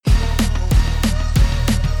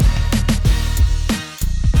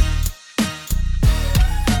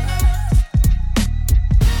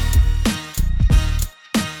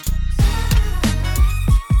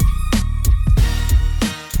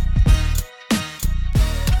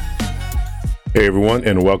Hey everyone,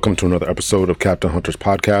 and welcome to another episode of Captain Hunter's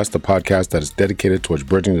Podcast, the podcast that is dedicated towards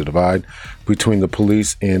bridging the divide between the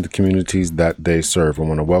police and the communities that they serve. I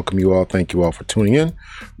want to welcome you all. Thank you all for tuning in.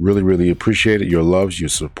 Really, really appreciate it. Your loves, your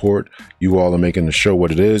support. You all are making the show what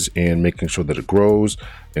it is and making sure that it grows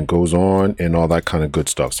and goes on and all that kind of good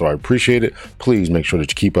stuff. So I appreciate it. Please make sure that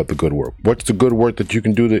you keep up the good work. What's the good work that you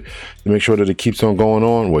can do to make sure that it keeps on going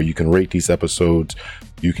on? Well, you can rate these episodes.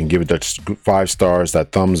 You can give it that 5 stars,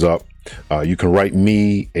 that thumbs up. You can write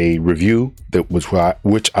me a review which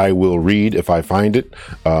I will read if I find it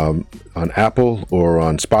on Apple or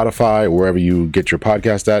on Spotify or wherever you get your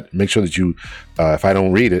podcast at. Make sure that you, if I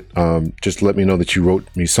don't read it, just let me know that you wrote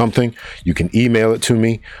me something. You can email it to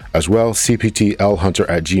me as well,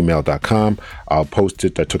 cptlhunter@gmail.com. I'll post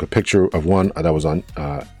it. I took a picture of one that was on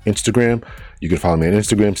Instagram. You can follow me on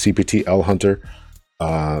Instagram, cptlhunter,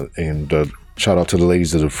 and shout out to the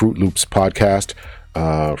ladies of the Fruit Loops podcast.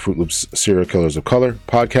 Fruit Loops Serial Killers of Color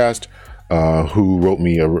podcast, who wrote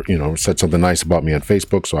me said something nice about me on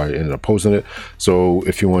Facebook, so I ended up posting it. So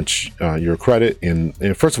if you want your credit, and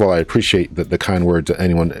first of all, I appreciate the kind words that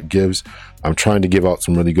anyone gives. I'm trying to give out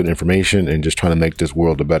some really good information and just trying to make this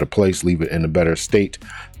world a better place, leave it in a better state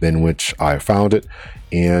than which I found it.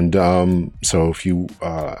 And so if you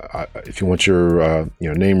want your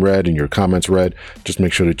name read and your comments read, just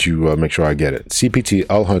make sure that you make sure I get it.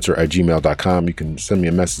 cptlhunter@gmail.com. You can send me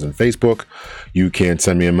a message on Facebook. You can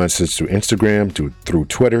send me a message through Instagram, through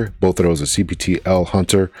Twitter. Both of those are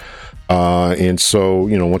cptlhunter. And so,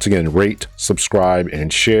 once again, rate, subscribe,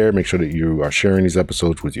 and share. Make sure that you are sharing these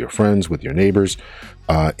episodes with your friends, with your neighbors,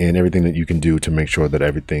 and everything that you can do to make sure that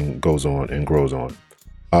everything goes on and grows on.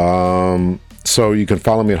 So you can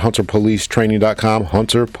follow me at hunterpolicetraining.com,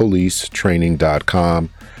 hunterpolicetraining.com.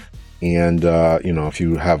 And, if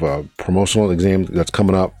you have a promotional exam that's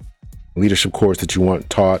coming up, leadership course that you want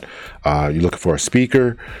taught, you're looking for a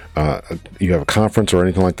speaker, you have a conference or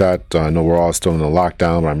anything like that. I know we're all still in the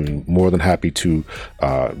lockdown, but I'm more than happy to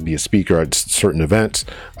be a speaker at certain events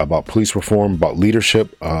about police reform, about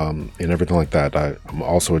leadership, and everything like that. I'm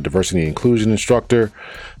also a diversity and inclusion instructor,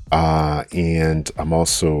 and I'm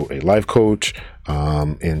also a life coach,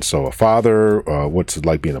 and so a father. What's it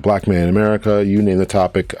like being a black man in America? You name the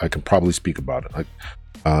topic, I can probably speak about it.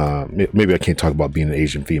 Maybe I can't talk about being an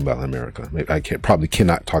Asian female in America. Maybe I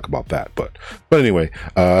cannot talk about that. But anyway,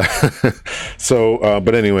 I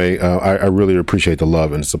really appreciate the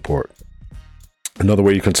love and support. Another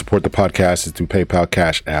way you can support the podcast is through PayPal,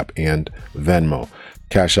 Cash App, and Venmo.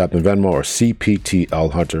 Cash App and Venmo are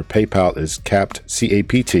CPTL Hunter. PayPal is capped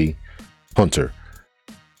CAPT Hunter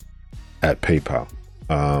at PayPal.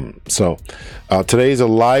 Today's a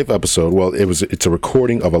live episode. Well, it's a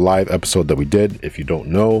recording of a live episode that we did. If you don't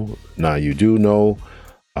know, now you do know.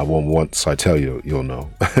 Once I tell you, you'll know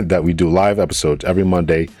that we do live episodes every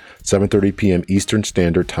Monday, 7:30 p.m. Eastern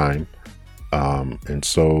Standard Time. It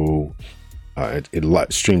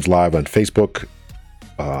streams live on Facebook,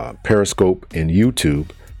 Periscope, and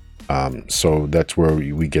YouTube. So that's where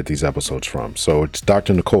we get these episodes from. So it's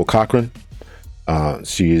Dr. Nicole Cochran.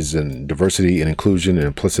 She is a diversity and inclusion and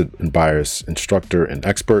implicit and bias instructor and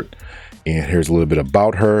expert. And here's a little bit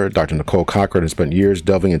about her. Dr. Nicole Cochran has spent years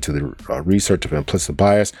delving into the research of implicit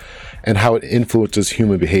bias and how it influences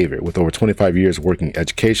human behavior, with over 25 years working in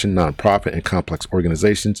education, nonprofit, and complex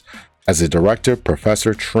organizations as a director,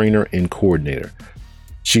 professor, trainer, and coordinator.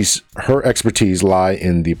 Her expertise lie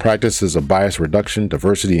in the practices of bias reduction,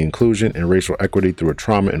 diversity, inclusion, and racial equity through a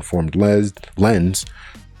trauma-informed lens,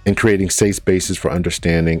 and creating safe spaces for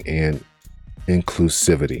understanding and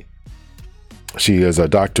inclusivity. She is a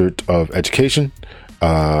doctorate of education,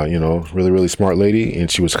 really, really smart lady, and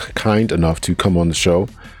she was kind enough to come on the show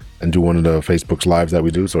and do one of the Facebook's lives that we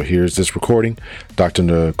do. So here's this recording. Dr.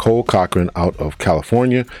 Nicole Cochran out of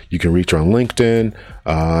California. You can reach her on LinkedIn,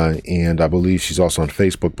 and I believe she's also on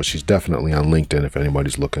Facebook, but she's definitely on LinkedIn if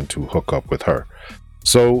anybody's looking to hook up with her.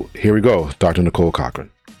 So here we go, Dr. Nicole Cochran.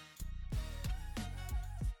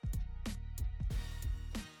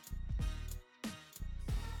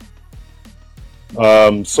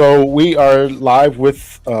 So we are live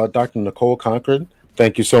with Dr. Nicole Cochran.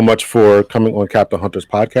 Thank you so much for coming on Captain Hunter's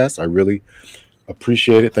podcast. I really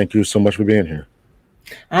appreciate it. Thank you so much for being here.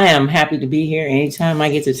 I am happy to be here. Anytime I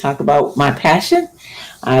get to talk about my passion,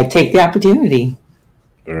 I take the opportunity.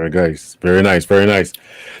 Very nice. Very nice. Very nice.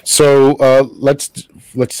 So let's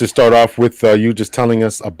just start off with you just telling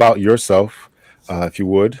us about yourself, if you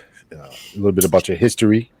would, a little bit about your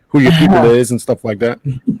history, who your people is, and stuff like that.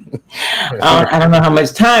 I don't know how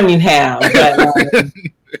much time you have, but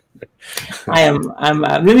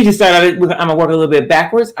Let me just start out. I'm gonna work a little bit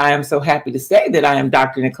backwards. I am so happy to say that I am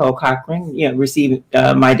Dr. Nicole Cochran. Received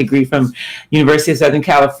my degree from University of Southern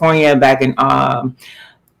California back in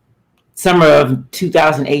summer of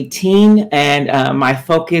 2018, and my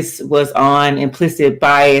focus was on implicit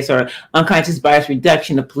bias or unconscious bias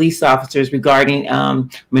reduction of police officers regarding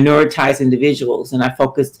minoritized individuals, and I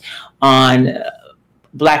focused on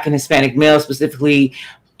Black and Hispanic males, specifically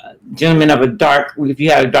gentlemen of if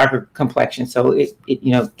you had a darker complexion. So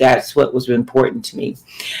that's what was important to me.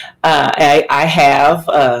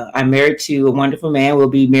 I'm married to a wonderful man. We'll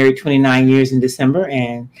be married 29 years in December,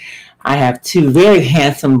 and I have two very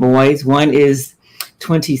handsome boys. One is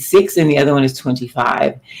 26 and the other one is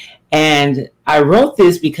 25. And I wrote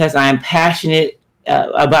this because I'm passionate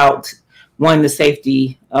about the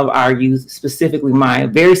safety of our youth, specifically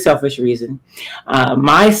mine. Very selfish reason.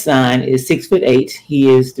 My son is 6'8". He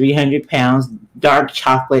is 300 pounds, dark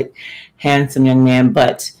chocolate, handsome young man,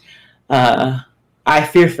 but I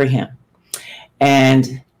fear for him.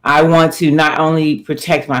 And I want to not only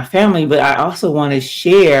protect my family, but I also want to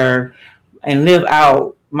share and live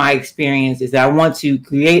out my experiences. I want to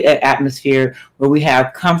create an atmosphere where we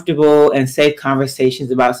have comfortable and safe conversations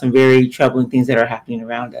about some very troubling things that are happening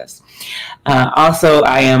around us. Also,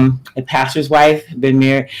 I am a pastor's wife. Been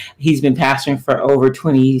married. He's been pastoring for over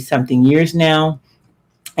 20 something years now.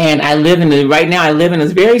 And I live in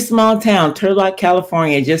this very small town, Turtle Rock,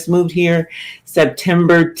 California. Just moved here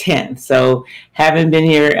September 10th. So haven't been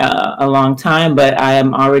here a long time, but I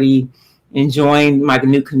am already enjoying my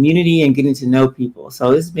new community and getting to know people.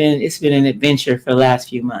 So it's been an adventure for the last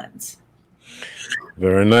few months.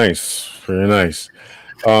 Very nice. Very nice.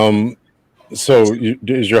 So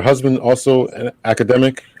is your husband also an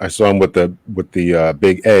academic? I saw him with the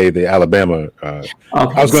big A, the Alabama. Okay.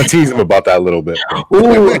 I was going to tease him about that a little bit.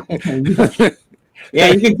 Ooh.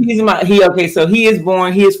 Yeah, you can tease him out. He is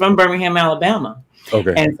from Birmingham, Alabama.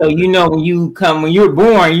 Okay. And so when you're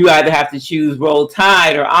born, you either have to choose Roll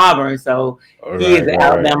Tide or Auburn. So he is an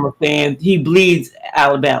Alabama fan. He bleeds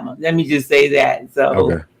Alabama. Let me just say that.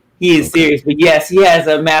 So. Okay. He is serious, but yes, he has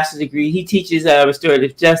a master's degree. He teaches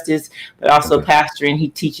restorative justice, but also pastoring. He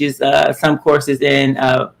teaches some courses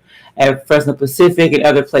at Fresno Pacific and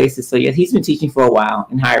other places. So yes, he's been teaching for a while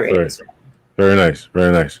in higher ed. Very nice,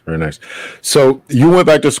 very nice, very nice. So you went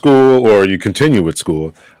back to school, or you continue with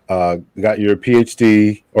school? Got your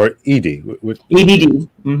PhD or ED? EDD.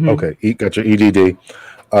 Mm-hmm. Okay, got your EDD,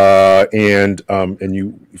 and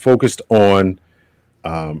you focused on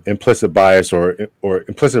implicit bias or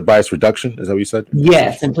implicit bias reduction. Is that what you said?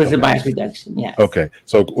 Yes, implicit bias reduction. Yes. Okay.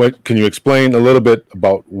 So can you explain a little bit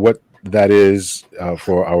about what that is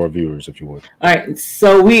for our viewers, if you would? All right.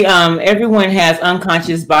 So we everyone has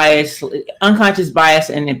unconscious bias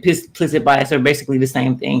and implicit bias are basically the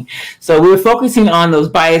same thing. So we're focusing on those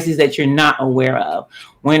biases that you're not aware of.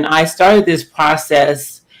 When I started this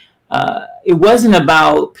process, it wasn't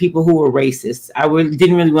about people who were racist. I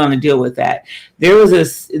didn't really want to deal with that. There was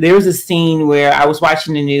a scene where I was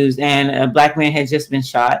watching the news and a Black man had just been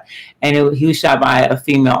shot, and he was shot by a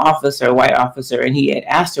female officer, a white officer, and he had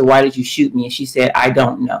asked her, "Why did you shoot me?" And she said, "I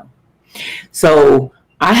don't know." So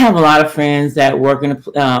I have a lot of friends that work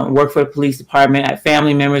for the police department,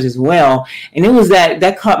 family members as well. And it was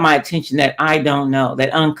that caught my attention, that I don't know,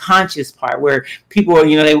 that unconscious part where people are,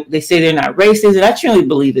 they say they're not racist. And I truly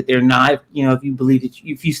believe that they're not,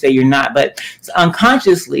 if you say you're not, but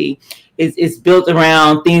unconsciously, it's built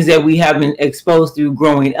around things that we have been exposed through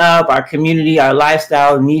growing up, our community, our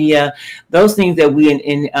lifestyle, media, those things that we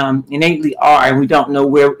innately are, and we don't know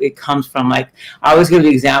where it comes from. Like, I always give the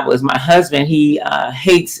example is my husband. He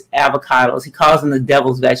hates avocados. He calls them the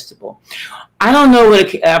devil's vegetable. I don't know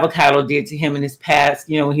what an avocado did to him in his past,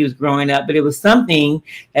 when he was growing up, but it was something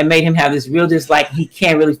that made him have this real dislike. He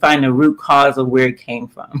can't really find the root cause of where it came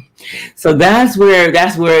from. So that's where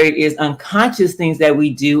it is, unconscious things that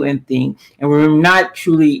we do and think, and we're not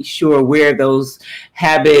truly sure where those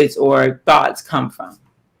habits or thoughts come from.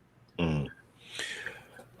 Mm.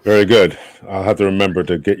 Very good. I'll have to remember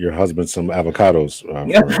to get your husband some avocados.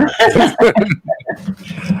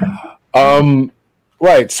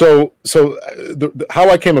 Right. So how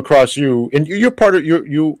I came across you, and you're part of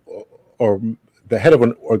you or the head of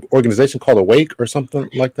an organization called Awake or something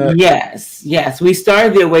like that. Yes. We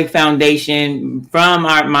started the Awake Foundation from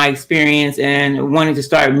my experience and wanting to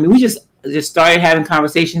start. We just just started having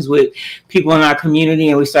conversations with people in our community,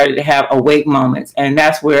 and we started to have awake moments. And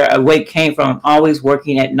that's where awake came from, always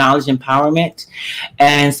working at knowledge empowerment.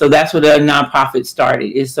 And so that's where the nonprofit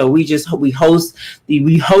started. Is so we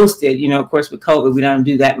hosted, you know, of course with COVID, we don't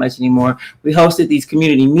do that much anymore. We hosted these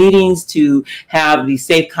community meetings to have these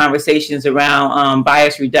safe conversations around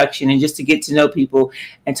bias reduction, and just to get to know people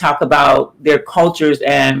and talk about their cultures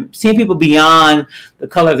and seeing people beyond the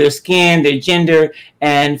color of their skin, their gender,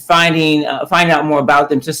 and find out more about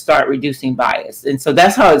them to start reducing bias. And so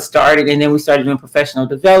that's how it started. And then we started doing professional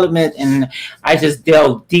development, and I just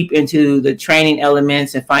delved deep into the training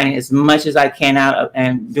elements and finding as much as I can out of,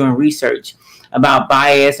 and doing research about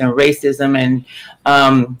bias and racism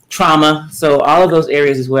and trauma. So all of those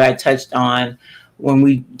areas is what I touched on when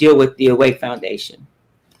we deal with the Awake Foundation.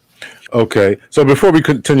 Okay. So before we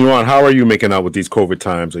continue on, how are you making out with these COVID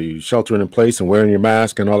times? Are you sheltering in place and wearing your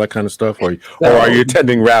mask and all that kind of stuff? Or are you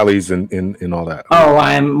attending rallies and all that? Oh,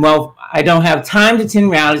 I don't have time to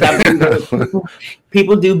attend rallies. I believe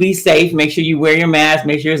people do be safe. Make sure you wear your mask.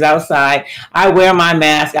 Make sure it's outside. I wear my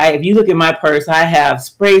mask. If you look at my purse, I have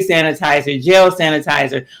spray sanitizer, gel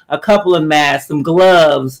sanitizer, a couple of masks, some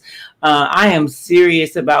gloves. I am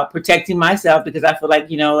serious about protecting myself because I feel like,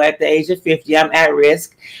 you know, at the age of 50, I'm at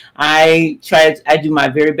risk. I do my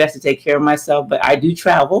very best to take care of myself, but I do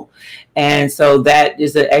travel. And so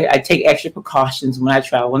I take extra precautions when I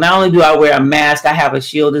travel. Not only do I wear a mask, I have a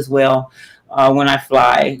shield as well when I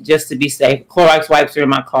fly, just to be safe. Clorox wipes are in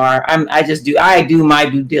my car. I do my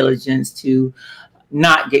due diligence to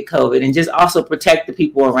not get COVID and just also protect the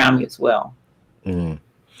people around me as well. Mm.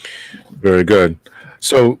 Very good.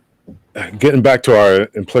 So, getting back to our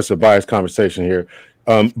implicit bias conversation here,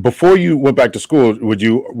 before you went back to school, were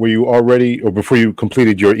you already, or before you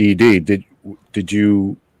completed your ED, were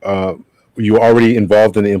you already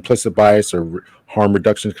involved in the implicit bias or harm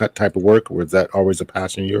reduction type of work, or was that always a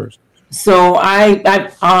passion of yours? So I've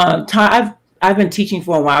been teaching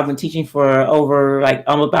for a while. I've been teaching for over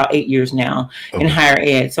about 8 years now in higher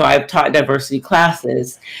ed. So I've taught diversity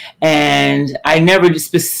classes, and I never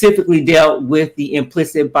specifically dealt with the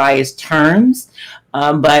implicit bias terms.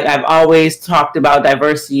 But I've always talked about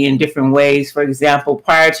diversity in different ways. For example,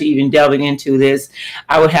 prior to even delving into this,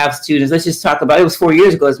 I would have students, let's just talk about, it was 4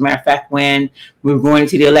 years ago, as a matter of fact, when we were going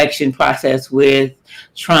into the election process with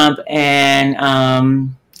Trump and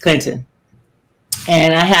Clinton.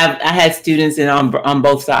 And I had students on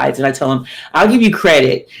both sides, and I tell them, I'll give you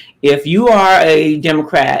credit. If you are a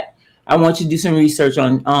Democrat, I want you to do some research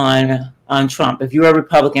on Trump. If you're a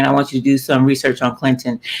Republican, I want you to do some research on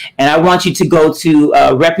Clinton. And I want you to go to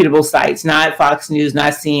reputable sites, not Fox News,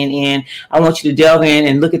 not CNN. I want you to delve in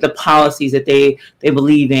and look at the policies that they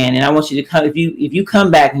believe in. And I want you to come, if you come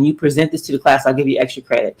back and you present this to the class, I'll give you extra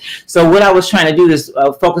credit. So what I was trying to do is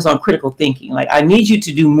focus on critical thinking. Like, I need you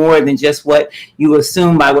to do more than just what you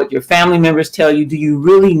assume by what your family members tell you. Do you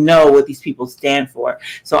really know what these people stand for?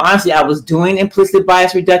 So honestly, I was doing implicit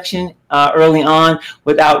bias reduction early on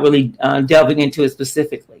without really delving into it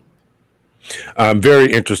specifically. I'm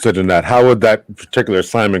very interested in that. How would that particular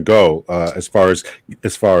assignment go as far as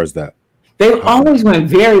that? They always went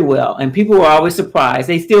very well, and people were always surprised.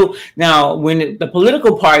 Now, when the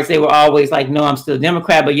political parts, they were always like, no, I'm still a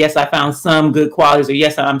Democrat, but yes, I found some good qualities, or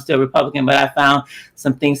yes, I'm still Republican, but I found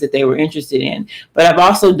some things that they were interested in. But I've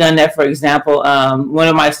also done that, for example, one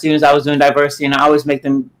of my students, I was doing diversity, and I always make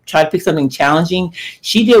them try to pick something challenging.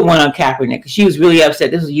 She did one on Kaepernick because she was really upset.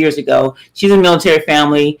 This was years ago. She's a military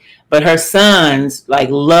family, but her sons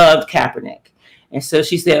loved Kaepernick. And so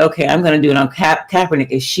she said, okay, I'm going to do it on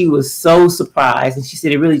Kaepernick. And she was so surprised. And she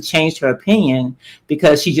said it really changed her opinion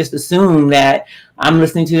because she just assumed that I'm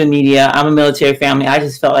listening to the media. I'm a military family. I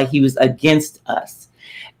just felt like he was against us.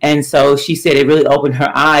 And so she said it really opened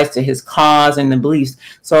her eyes to his cause and the beliefs.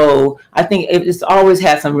 So I think it's always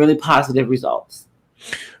had some really positive results.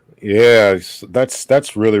 Yeah,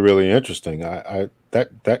 that's really, really interesting.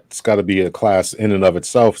 That's got to be a class in and of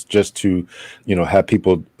itself, just to, have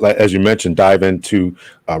people, like, as you mentioned, dive into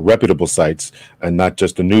reputable sites and not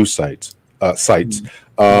just the news sites.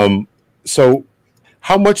 Mm-hmm. So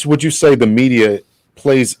how much would you say the media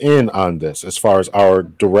plays in on this as far as our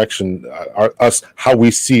direction, how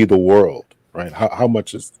we see the world, right? How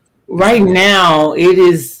much is right now?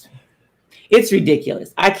 It's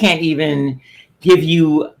ridiculous. I can't even give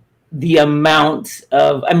you the amount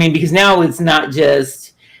of, because now it's not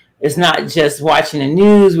just It's not just watching the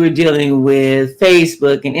news. We're dealing with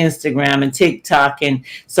Facebook and Instagram and TikTok. And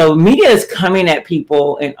so media is coming at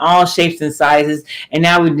people in all shapes and sizes. And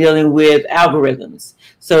now we're dealing with algorithms.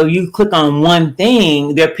 So you click on one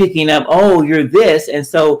thing, they're picking up, oh, you're this. And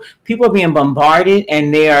so people are being bombarded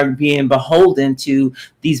and they are being beholden to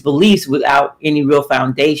these beliefs without any real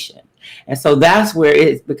foundation. And so that's where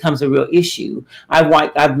it becomes a real issue.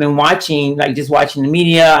 I've been watching, like just watching the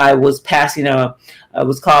media. I was passing it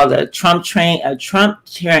was called a Trump train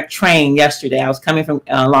yesterday. I was coming from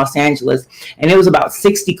Los Angeles, and it was about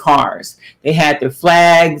 60 cars. They had their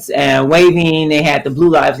flags waving. They had the Blue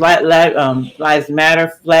Lives Matter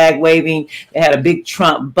flag waving. They had a big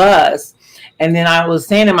Trump bus. And then I was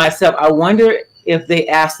saying to myself, I wonder if they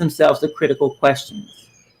asked themselves the critical questions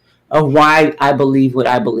of why I believe what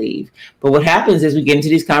I believe. But what happens is we get into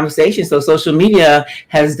these conversations. So social media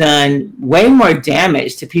has done way more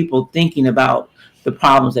damage to people thinking about the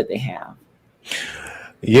problems that they have.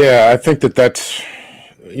 Yeah, I think that's,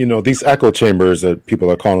 these echo chambers that people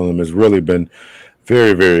are calling them has really been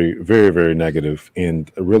very, very, very, very negative and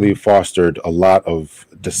really fostered a lot of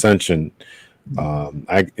dissension.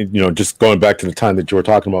 Just going back to the time that you were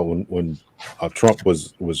talking about when Trump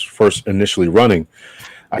was first initially running,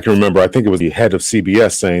 I can remember, I think it was the head of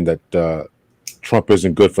CBS saying that Trump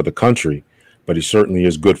isn't good for the country, but he certainly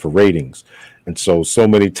is good for ratings. And so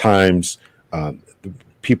many times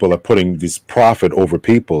people are putting this profit over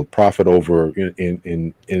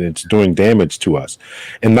and it's doing damage to us.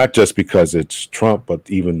 And not just because it's Trump, but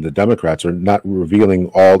even the Democrats are not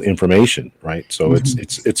revealing all information, right? So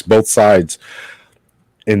it's both sides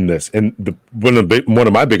in this. And one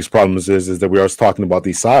of my biggest problems is that we are talking about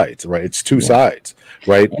these sides, right? It's two sides,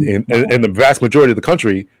 right? And the vast majority of the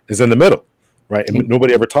country is in the middle, right? And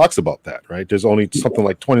nobody ever talks about that, right? There's only something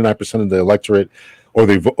like 29% of the electorate, or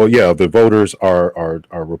the voters are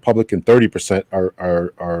Republican, 30%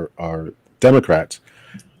 are Democrats.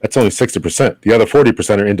 That's only 60%. The other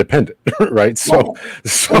 40% are independent, right? It's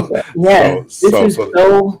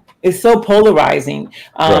so polarizing.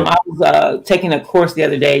 Right. I was taking a course the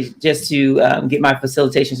other day just to get my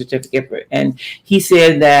facilitation certificate, and he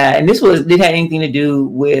said that, and this didn't have anything to do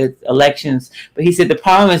with elections, but he said the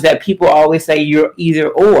problem is that people always say you're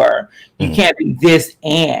either or. You can't be this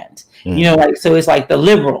and. So it's like the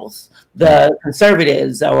liberals, the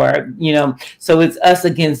conservatives, or, so it's us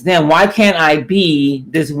against them. Why can't I be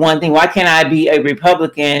this one thing? Why can't I be a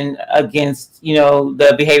Republican against,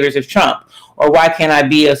 the behaviors of Trump? Or why can't I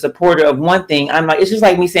be a supporter of one thing? I'm like, it's just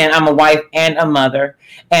like me saying I'm a wife and a mother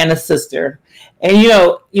and a sister. And,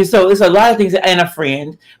 so it's a lot of things, and a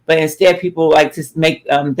friend, but instead people like to make,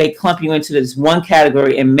 they clump you into this one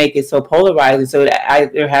category and make it so polarizing so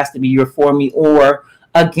that there has to be you're for me or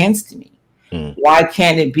against me. Why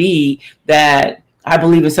can't it be that I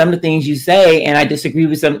believe in some of the things you say and I disagree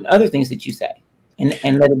with some other things that you say,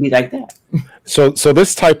 and let it be like that? So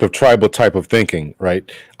this type of tribal type of thinking,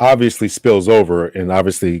 right, obviously spills over and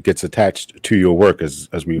obviously gets attached to your work as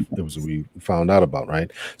we found out about,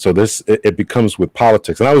 right? So it becomes with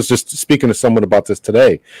politics. And I was just speaking to someone about this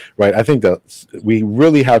today, right? I think that we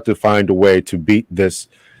really have to find a way to beat this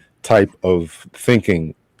type of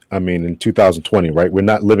thinking. I mean, in 2020, right? We're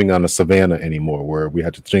not living on a savannah anymore where we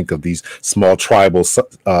have to think of these small tribal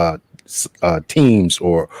teams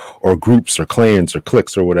or groups or clans or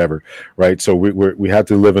cliques or whatever, right? So we have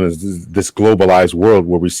to live in this globalized world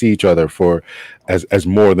where we see each other as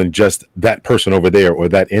more than just that person over there or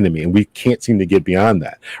that enemy, and we can't seem to get beyond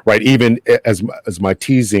that, right? Even as my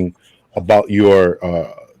teasing about your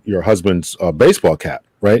husband's baseball cap.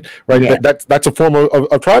 Right. Yeah. That's a form of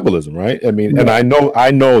tribalism, right? I mean, and I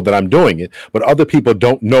know that I'm doing it, but other people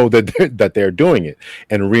don't know that they're doing it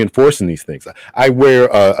and reinforcing these things. I wear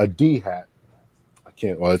a D hat.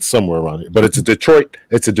 Well, it's somewhere around here, but it's a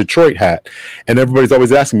Detroit hat, and everybody's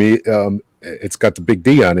always asking me. It's got the big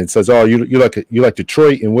D on it. It says, "Oh, you like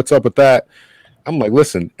Detroit, and what's up with that?" I'm like,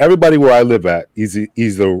 listen, everybody where I live at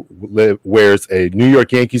either wears a New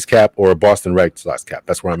York Yankees cap or a Boston Red Sox cap.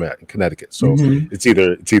 That's where I'm at in Connecticut. So it's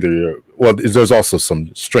either there's also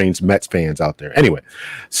some strange Mets fans out there. Anyway,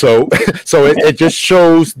 so it just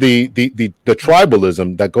shows the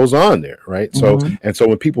tribalism that goes on there, right? So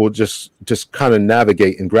when people just kind of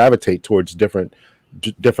navigate and gravitate towards different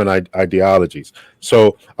ideologies.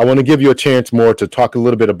 So I want to give you a chance more to talk a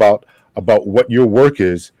little bit about what your work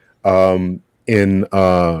is. In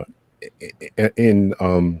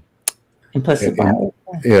implicit bias.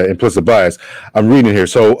 Implicit bias. I'm reading here.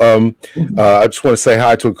 So I just want to say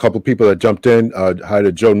hi to a couple of people that jumped in. Hi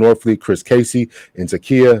to Joe Norfleet, Chris Casey, and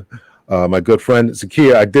Zakia. my good friend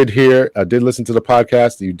Zakia. I did listen to the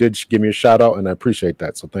podcast. You did give me a shout out, and I appreciate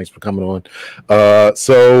that. So thanks for coming on.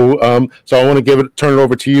 So I want to turn it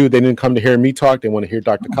over to you. They didn't come to hear me talk. They want to hear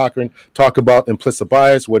Dr. Cochran talk about implicit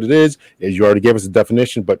bias. What it is you already gave us a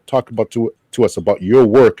definition, but talk about to us about your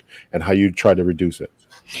work and how you try to reduce it.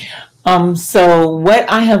 So what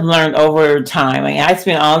I have learned over time, I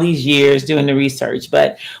spent all these years doing the research,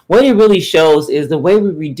 but what it really shows is the way we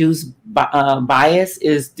reduce bias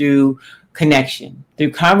is through connection,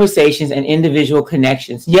 through conversations and individual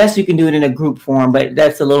connections. Yes, you can do it in a group form, but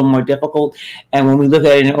that's a little more difficult. And when we look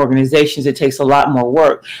at it in organizations, it takes a lot more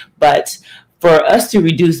work. But for us to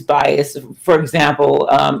reduce bias, for example,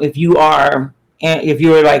 if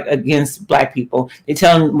you're like against Black people, they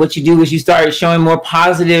tell them what you do is you start showing more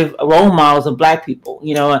positive role models of Black people.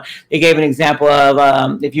 They gave an example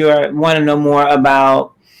of if you want to know more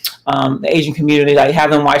about the Asian community, like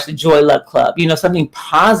have them watch the Joy Luck Club, something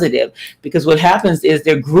positive, because what happens is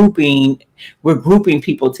we're grouping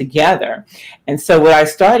people together. And so what I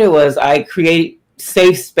started was I create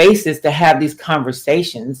safe spaces to have these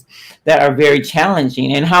conversations that are very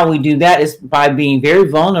challenging. And how we do that is by being very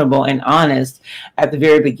vulnerable and honest at the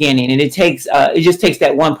very beginning. And it just takes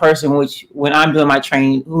that one person, which when I'm doing my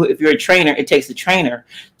training, if you're a trainer, it takes a trainer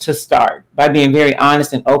to start by being very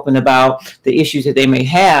honest and open about the issues that they may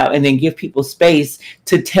have, and then give people space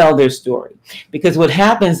to tell their story. Because what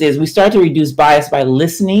happens is we start to reduce bias by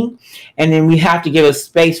listening, and then we have to give a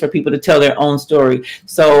space for people to tell their own story.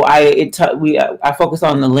 So I focus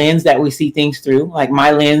on the lens that we see things through. Like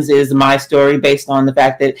my lens is my story based on the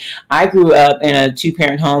fact that I grew up in a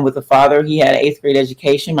 2-parent home with a father. He had an 8th grade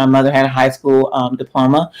education. My mother had a high school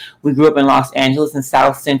diploma. We grew up in Los Angeles and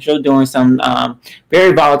South Central during some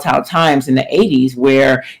very volatile times in the 80s,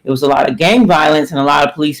 where it was a lot of gang violence and a lot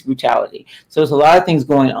of police brutality. So there's a lot of things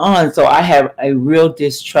going on. So I have a real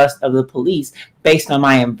distrust of the police based on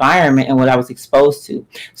my environment and what I was exposed to.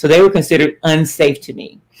 So they were considered unsafe to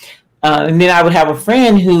me. And then I would have a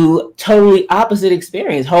friend who totally opposite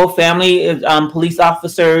experience. Whole family is police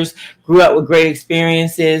officers, grew up with great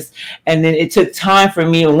experiences. And then it took time for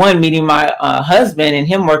me, meeting my husband and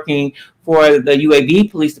him working for the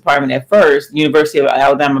UAB Police Department at first, University of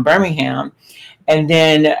Alabama, Birmingham, and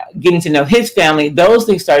then getting to know his family. Those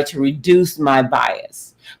things started to reduce my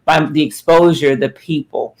bias by the exposure, the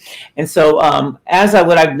people. And so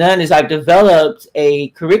what I've done is I've developed a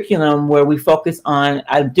curriculum where we focus on,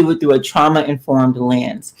 I do it through a trauma-informed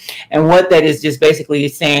lens. And what that is just basically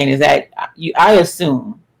saying is that I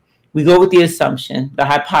assume, we go with the assumption, the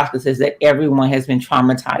hypothesis that everyone has been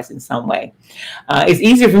traumatized in some way. It's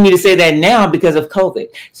easier for me to say that now because of COVID.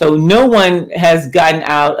 So no one has gotten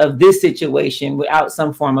out of this situation without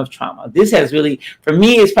some form of trauma. This has really, for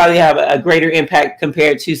me, it's probably have a greater impact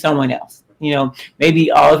compared to someone else. Maybe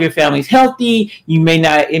all of your family's healthy. It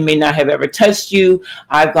may not have ever touched you.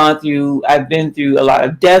 I've been through a lot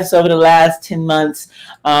of deaths over the last 10 months,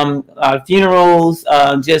 funerals,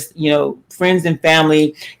 friends and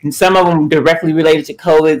family, and some of them directly related to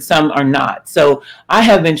COVID, some are not. So I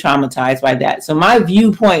have been traumatized by that. So my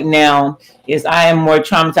viewpoint now is I am more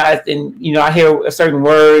traumatized than, I hear a certain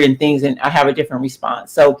word and things and I have a different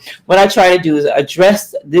response. So what I try to do is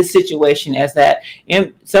address this situation as that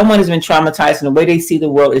someone has been traumatized and the way they see the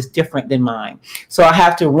world is different than mine. So I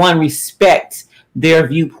have to, respect their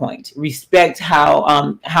viewpoint, respect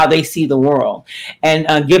how they see the world,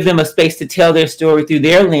 and give them a space to tell their story through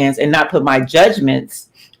their lens and not put my judgments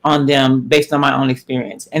on them based on my own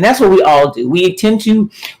experience. And that's what we all do. We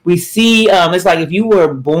see, it's like if you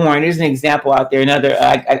were born, there's an example out there,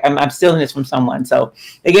 I'm stealing this from someone. So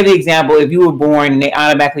they give the example, if you were born and they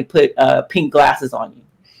automatically put pink glasses on you.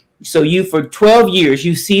 So for 12 years,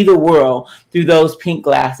 you see the world through those pink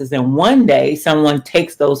glasses. And one day someone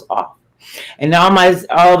takes those off. And now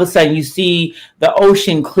all of a sudden you see the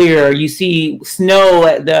ocean clearer, you see snow,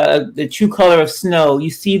 the true color of snow, you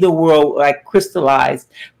see the world like crystallized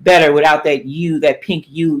better without that pink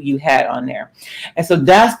you had on there. And so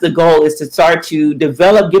that's the goal, is to start to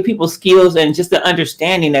develop, give people skills and just the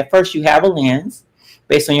understanding that first you have a lens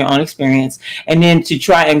based on your own experience, and then to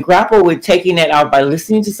try and grapple with taking that out by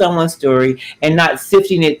listening to someone's story and not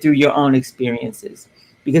sifting it through your own experiences.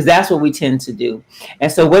 Because that's what we tend to do.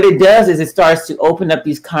 And so what it does is it starts to open up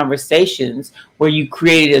these conversations where you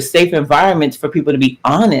created a safe environment for people to be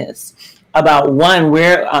honest about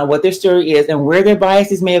what their story is and where their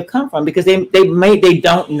biases may have come from, because they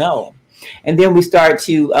don't know. And then we start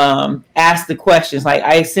to ask the questions. Like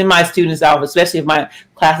I send my students out, especially if my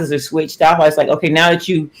classes are switched out. I was like, okay, now that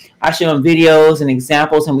I show them videos and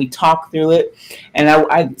examples and we talk through it. And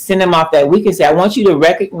I send them off that week and say, I want you to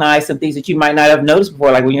recognize some things that you might not have noticed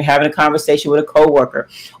before, like when you're having a conversation with a coworker,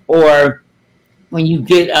 or when you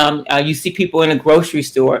get you see people in a grocery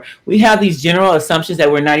store. We have these general assumptions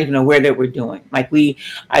that we're not even aware that we're doing. Like I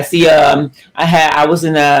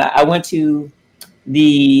went to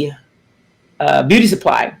the beauty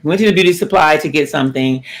supply. We went to the beauty supply to get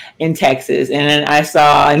something in Texas, and then I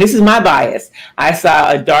saw, and this is my bias, I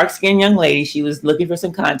saw a dark-skinned young lady. She was looking for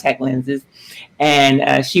some contact lenses,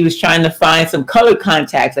 and she was trying to find some colored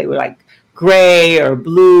contacts. They were like gray or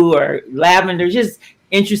blue or lavender, just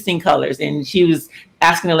interesting colors. And she was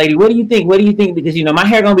asking the lady, what do you think? What do you think? Because, my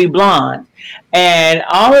hair going to be blonde. And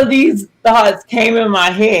all of these thoughts came in my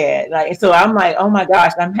head. So I'm like, oh my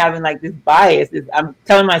gosh, I'm having like this bias. I'm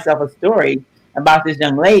telling myself a story about this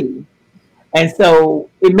young lady. And so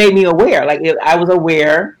it made me aware, I was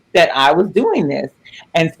aware that I was doing this.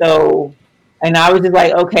 And I was just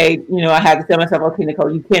like, okay, I had to tell myself, okay,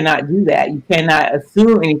 Nicole, you cannot do that. You cannot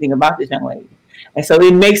assume anything about this young lady. And so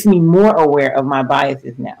it makes me more aware of my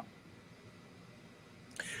biases now.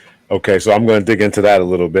 Okay, so I'm going to dig into that a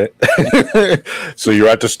little bit. So you're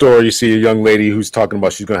at the store, you see a young lady who's talking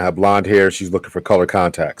about she's going to have blonde hair, she's looking for color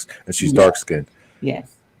contacts, and she's dark skinned.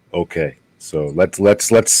 Yes. Okay, so let's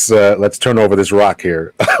turn over this rock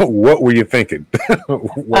here. What were you thinking?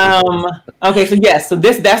 Okay, so yes, so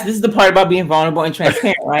this is the part about being vulnerable and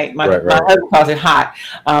transparent, right? My husband calls it hot.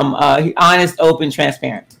 Honest, open,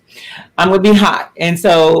 transparent. I'm going to be hot. And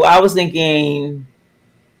so I was thinking,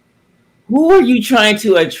 who are you trying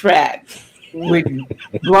to attract with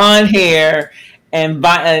blonde hair and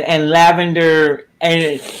lavender?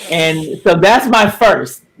 And so that's my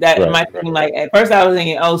first. My thing. Like at first I was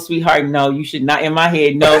thinking, oh, sweetheart, no, you should not. In my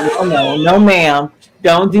head, no, ma'am,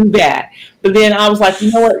 don't do that. But then I was like,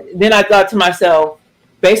 you know what? Then I thought to myself,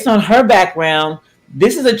 based on her background,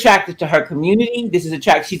 this is attracted to her community. She's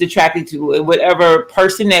attracted to whatever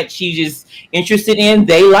person that she's just interested in.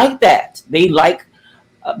 They like that. They like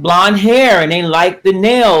blonde hair and they like the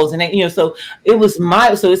nails. And so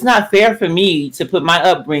it's not fair for me to put my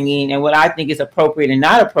upbringing and what I think is appropriate and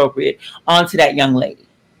not appropriate onto that young lady.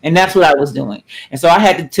 And that's what I was doing. And so I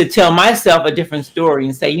had to tell myself a different story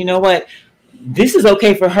and say, you know what? This is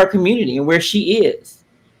okay for her community and where she is.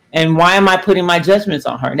 And why am I putting my judgments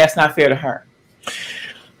on her? And that's not fair to her.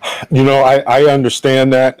 I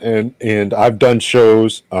understand that, and I've done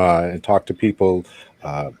shows and talked to people,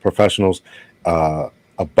 professionals,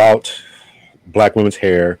 about Black women's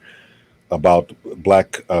hair, about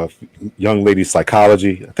Black young ladies'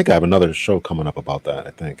 psychology. I think I have another show coming up about that, I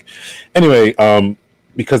think. Anyway,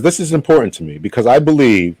 because this is important to me, because I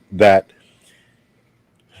believe that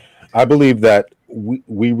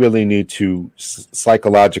we really need to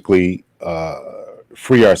psychologically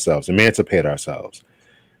free ourselves, emancipate ourselves.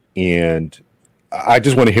 And I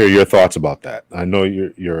just want to hear your thoughts about that. I know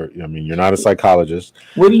you're not a psychologist.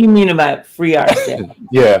 What do you mean about free ourselves?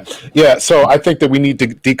 Yeah. So I think that we need to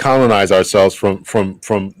decolonize ourselves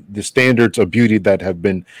from the standards of beauty that have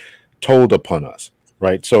been told upon us,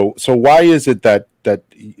 right? So why is it that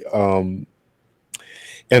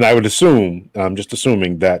and I would assume, I'm just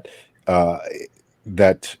assuming that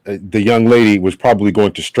the young lady was probably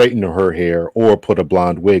going to straighten her hair or put a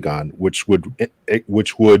blonde wig on, which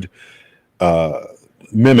would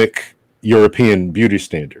mimic European beauty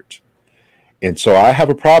standards. And so I have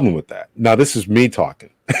a problem with that. Now, this is me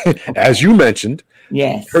talking. As you mentioned,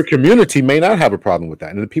 yes, her community may not have a problem with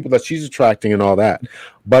that, and the people that she's attracting and all that.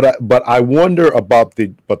 But I wonder about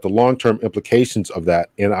the long-term implications of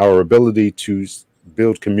that in our ability to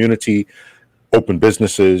build community, open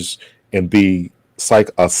businesses, and be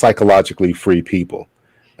psychologically free people.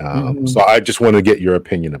 So I just want to get your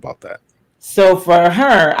opinion about that. So for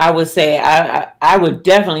her, I would say I would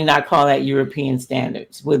definitely not call that European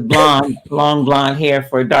standards with long blonde hair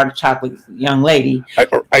for a dark chocolate young lady. I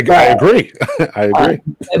agree. I agree.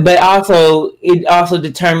 But also, it also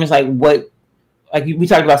determines what we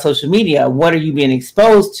talked about social media. What are you being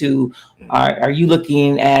exposed to? Are you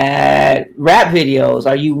looking at rap videos?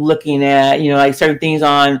 Are you looking at certain things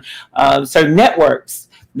on certain networks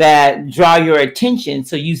that draw your attention?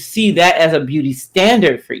 So you see that as a beauty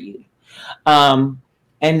standard for you.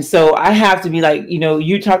 And so I have to be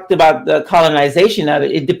you talked about the colonization of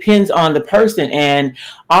it. It depends on the person. And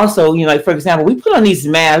also, for example, we put on these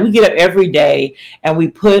masks. We get up every day and we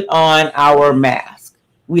put on our mask.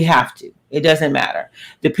 We have to. It doesn't matter.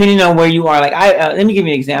 Depending on where you are. Let me give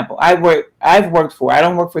you an example. I don't work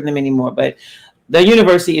for them anymore, but the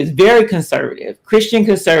university is very conservative, Christian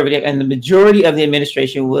conservative, and the majority of the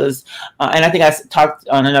administration was, and I think I talked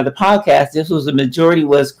on another podcast, the majority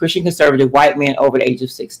was Christian conservative white men over the age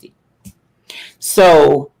of 60.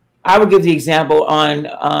 So I would give the example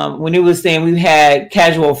on when it was saying we had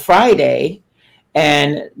Casual Friday,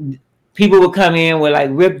 and people would come in with like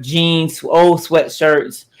ripped jeans, old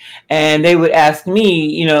sweatshirts, and they would ask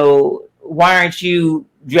me, why aren't you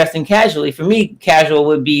dressing casually? For me, casual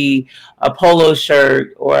would be a polo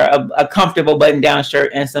shirt or a comfortable button-down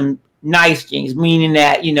shirt and some nice jeans, meaning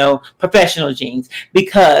that, professional jeans,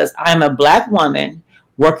 because I'm a Black woman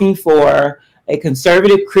working for a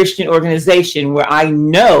conservative Christian organization where I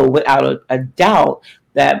know without a doubt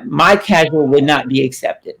that my casual would not be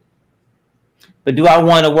accepted. But do I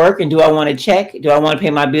want to work and do I want to check? Do I want to pay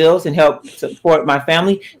my bills and help support my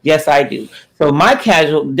family? Yes, I do. So my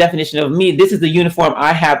casual definition of me, this is the uniform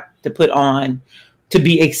I have to put on to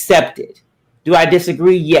be accepted. Do I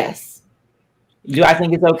disagree? Yes. Do I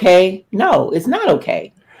think it's okay? No, it's not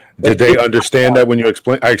okay. Did they understand that when you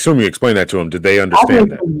explain? I assume you explained that to them. Did they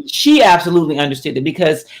understand that? She absolutely understood it,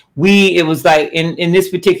 because it was like in this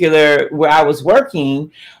particular where I was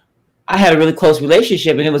working, I had a really close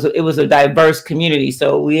relationship, and it was a diverse community.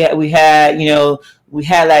 So we had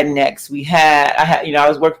Latinx, I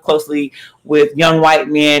was working closely with young white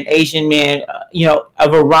men, Asian men, a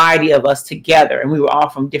variety of us together, and we were all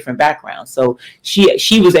from different backgrounds. So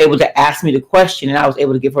she was able to ask me the question, and I was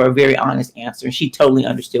able to give her a very honest answer, and she totally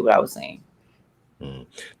understood what I was saying.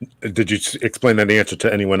 Did you explain that answer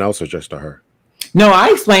to anyone else or just to her? No, I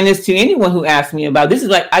explain this to anyone who asks me about this. Is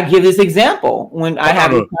like I give this example when I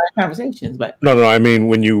have these conversations. But no, I mean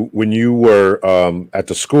when you were at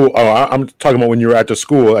the school. Oh, I'm talking about when you were at the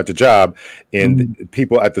school at the job, and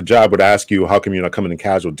people at the job would ask you, "How come you're not coming in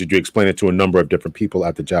casual?" Did you explain it to a number of different people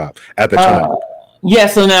at the job at the time? Yeah.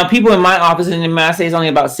 So now people in my office, and in my say it's only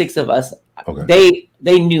about 6 of us. Okay.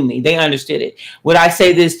 They knew me. They understood it. Would I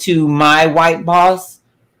say this to my white boss?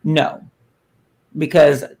 No,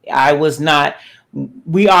 because I was not.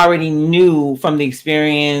 We already knew from the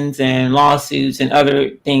experience and lawsuits and other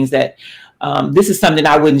things that this is something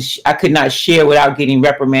I could not share without getting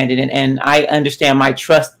reprimanded. And I understand my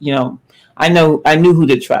trust. I knew who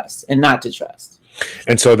to trust and not to trust.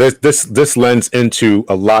 And so this lends into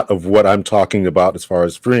a lot of what I'm talking about as far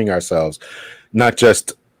as freeing ourselves, not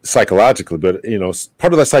just psychologically, but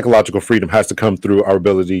part of that psychological freedom has to come through our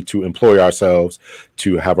ability to employ ourselves,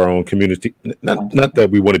 to have our own community. Not that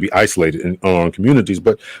we want to be isolated in our own communities,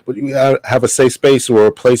 but you have a safe space or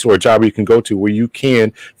a place or a job where you can go to where you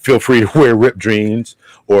can feel free to wear ripped jeans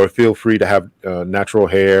or feel free to have natural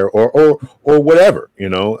hair or whatever,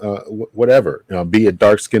 whatever. Be a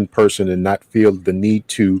dark-skinned person and not feel the need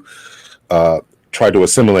to try to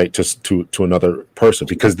assimilate to another person,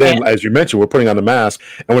 because then, as you mentioned, we're putting on the mask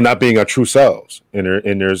and we're not being our true selves, and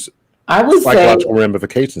there's psychological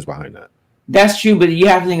ramifications behind that. That's true, but you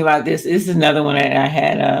have to think about this. This is another one that I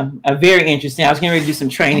had a very interesting. I was getting ready to do some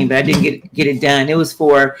training, but I didn't get it done. It was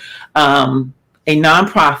for a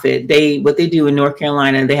nonprofit. What they do in North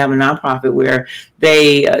Carolina, they have a nonprofit where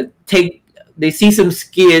they see some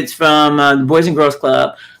kids from the Boys and Girls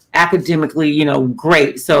Club, academically,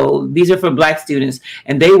 great. So these are for Black students,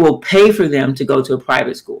 and they will pay for them to go to a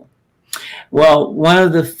private school. Well, one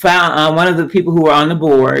of the people who were on the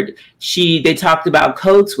board, they talked about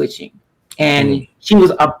code switching, and she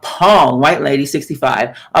was appalled, white lady,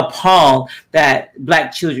 65, appalled that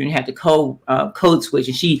Black children had to code switch,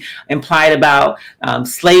 and she implied about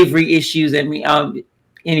slavery issues and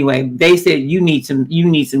anyway, they said you need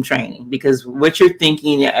some training, because what you're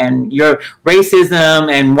thinking and your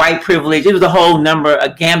racism and white privilege, it was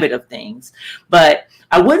a gambit of things. But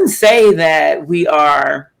I wouldn't say that we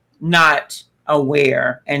are not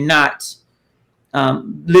aware and not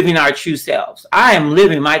living our true selves. I am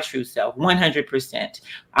living my true self 100%.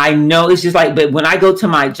 I know it's just like, but when I go to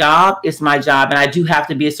my job, it's my job, and I do have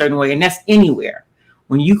to be a certain way, and that's anywhere.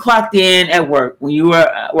 When you clocked in at work, when you were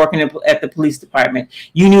working at the police department,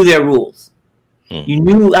 you knew their rules. You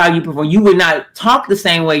knew how you perform. You would not talk the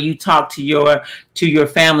same way you talk to your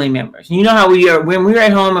family members. You know how we are when we're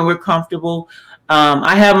at home and we're comfortable.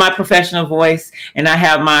 I have my professional voice, and I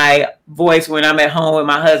have my voice when I'm at home with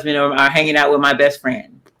my husband or hanging out with my best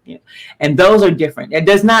friend. And those are different. It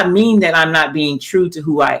does not mean that I'm not being true to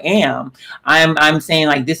who I am. I'm saying,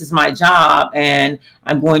 like, this is my job, and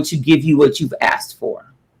I'm going to give you what you've asked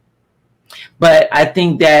for. But I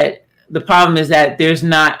think that the problem is that there's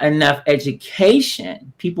not enough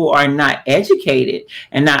education. People are not educated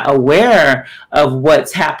and not aware of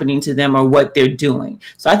what's happening to them or what they're doing.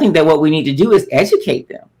 So I think that what we need to do is educate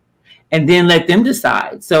them and then let them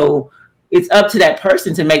decide. So it's up to that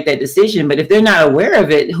person to make that decision. But if they're not aware of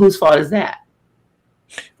it, whose fault is that?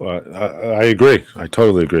 Well, I agree. I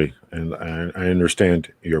totally agree, and I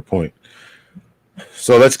understand your point.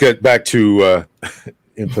 So let's get back to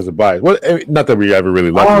implicit bias. Well, not that we ever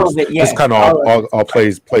really love it. Yes, this kind of all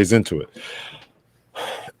plays into it.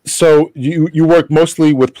 So you work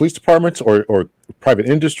mostly with police departments or private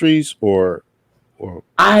industries or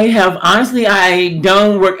I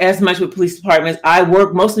don't work as much with police departments. I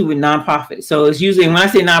work mostly with nonprofits. So it's usually, when I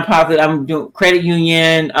say nonprofit, I'm doing credit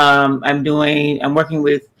union. I'm working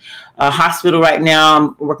with a hospital right now.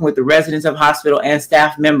 I'm working with the residents of hospital and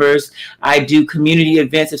staff members. I do community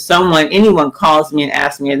events. If anyone calls me and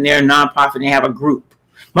asks me, and they're a nonprofit and they have a group.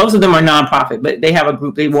 Most of them are nonprofit, but they have a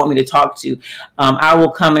group they want me to talk to. I will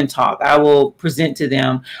come and talk. I will present to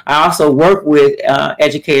them. I also work with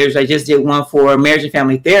educators. I just did one for marriage and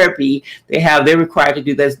family therapy. They're required to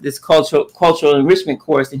do this cultural enrichment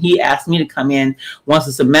course, and he asked me to come in once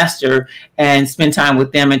a semester and spend time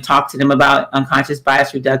with them and talk to them about unconscious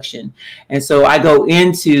bias reduction. And so I go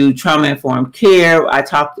into trauma-informed care. I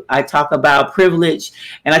talk about privilege,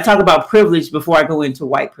 and I talk about privilege before I go into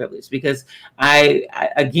white privilege, because I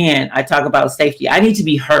talk about safety. I need to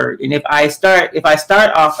be heard. And if I start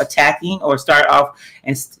off attacking or start off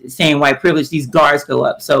and saying white privilege, these guards go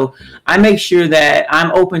up. So I make sure that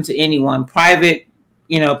I'm open to anyone, private,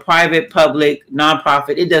 public,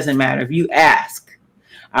 nonprofit. It doesn't matter. If you ask,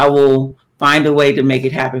 I will find a way to make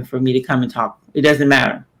it happen for me to come and talk. It doesn't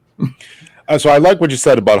matter. So I like what you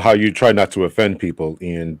said about how you try not to offend people,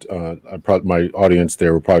 and my audience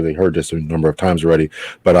there will probably heard this a number of times already,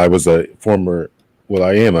 but I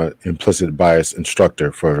am an implicit bias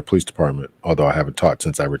instructor for the police department, although I haven't taught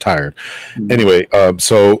since I retired. Mm-hmm. Anyway,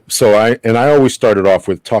 I always started off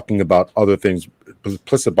with talking about other things,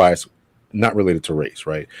 implicit bias, not related to race,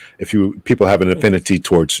 right? If people have an affinity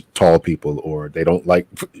towards tall people, or they don't like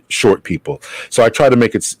short people, so I try to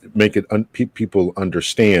make people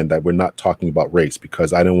understand that we're not talking about race,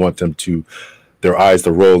 because I don't want them to. Their eyes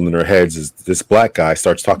to roll in their heads as this black guy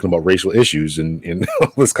starts talking about racial issues and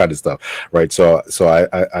all this kind of stuff, right? So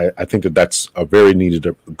I think that's a very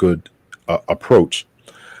needed, good approach.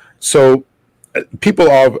 So people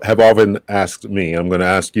have often asked me, I'm going to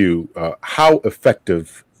ask you, how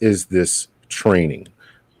effective is this training?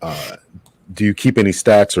 Do you keep any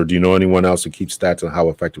stats, or do you know anyone else who keeps stats on how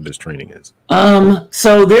effective this training is?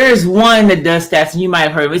 So there's one that does stats, and you might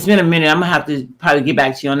have heard of it. It's been a minute. I'm gonna have to probably get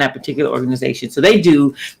back to you on that particular organization. So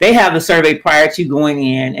they have a survey prior to going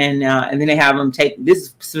in, and then they have them take this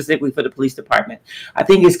specifically for the police department. I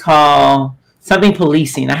think it's called something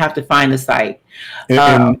policing. I have to find the site.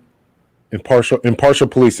 Impartial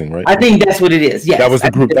policing, right? I think that's what it is. Yes, that was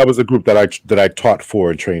the group. That was the group that I taught for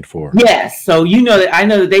and trained for. Yes, so I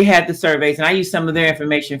know that they had the surveys, and I used some of their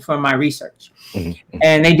information for my research, mm-hmm.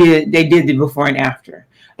 And they did the before and after.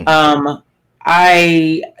 Mm-hmm.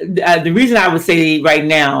 The reason I would say right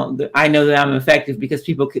now that I know that I'm effective, because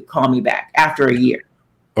people could call me back after a year.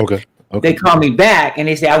 Okay. They call me back and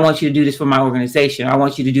they say, I want you to do this for my organization. I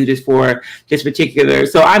want you to do this for this particular.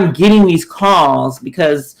 So I'm getting these calls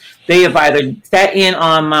because they have either sat in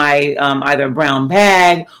on my either brown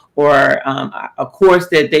bag or a course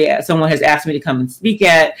that someone has asked me to come and speak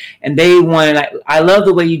at, and they want. I love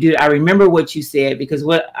the way you do it. I remember what you said, because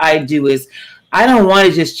what I do is I don't want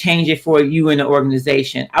to just change it for you in the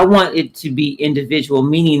organization. I want it to be individual,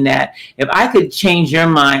 meaning that if I could change your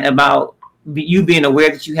mind about you being aware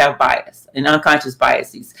that you have bias and unconscious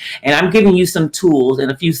biases, and I'm giving you some tools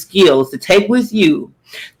and a few skills to take with you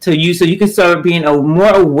so you can start being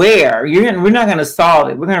more aware. We're not going to solve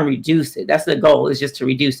it. We're going to reduce it. That's the goal, is just to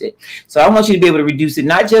reduce it. So I want you to be able to reduce it,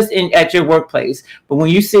 not just at your workplace, but when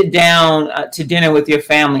you sit down to dinner with your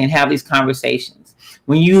family and have these conversations.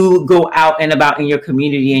 When you go out and about in your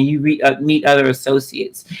community and you meet other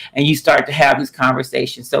associates and you start to have these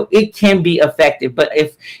conversations. So it can be effective. But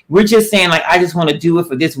if we're just saying, like, I just want to do it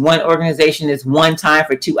for this one organization, this one time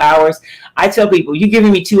for 2 hours, I tell people, you're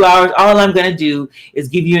giving me 2 hours. All I'm going to do is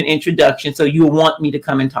give you an introduction so you'll want me to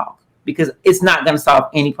come and talk, because it's not going to solve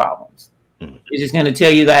any problems. It's just going to tell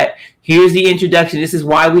you that here's the introduction. This is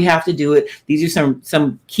why we have to do it. These are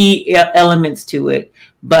some key elements to it.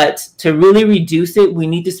 But to really reduce it, we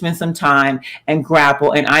need to spend some time and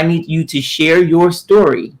grapple. And I need you to share your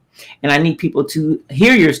story. And I need people to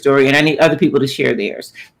hear your story. And I need other people to share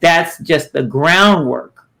theirs. That's just the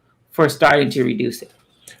groundwork for starting to reduce it.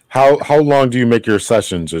 How long do you make your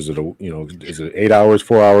sessions? Is it 8 hours,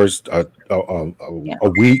 4 hours, a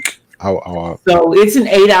week? So it's an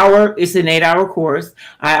 8-hour course.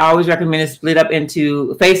 I always recommend it split up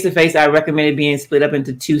into face to face. I recommend it being split up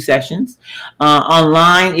into 2 sessions.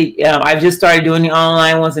 Online, I've just started doing the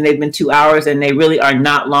online ones, and they've been 2 hours, and they really are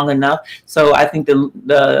not long enough. So I think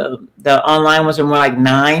the online ones are more like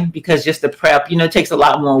 9, because just the prep, it takes a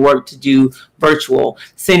lot more work to do virtual,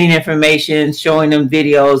 sending information, showing them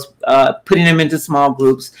videos, putting them into small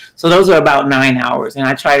groups. So those are about 9 hours, and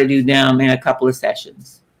I try to do them in a couple of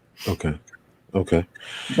sessions. Okay.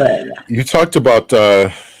 But you talked about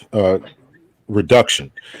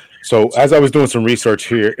reduction. So as I was doing some research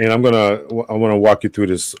here, and I want to walk you through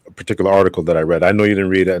this particular article that I read. I know you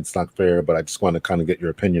didn't read it; it's not fair, but I just want to kind of get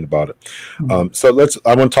your opinion about it. Mm-hmm.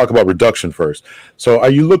 I want to talk about reduction first. So,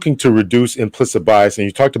 are you looking to reduce implicit bias? And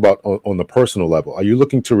you talked about on the personal level. Are you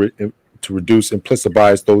looking to reduce implicit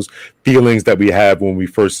bias, those feelings that we have when we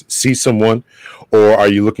first see someone, or are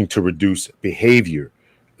you looking to reduce behavior,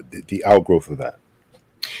 the outgrowth of that?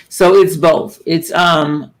 So it's both. It's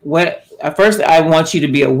first I want you to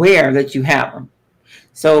be aware that you have them.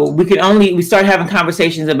 So we start having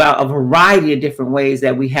conversations about a variety of different ways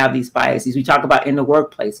that we have these biases. We talk about in the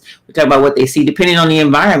workplace. We talk about what they see depending on the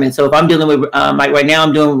environment. So if I'm dealing with, like right now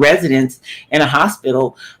I'm doing residents in a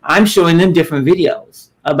hospital, I'm showing them different videos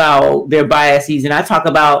about their biases, and I talk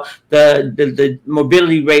about the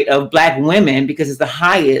morbidity rate of Black women because it's the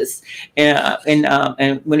highest,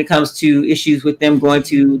 and when it comes to issues with them going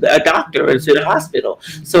to a doctor or to the hospital.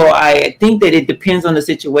 So I think that it depends on the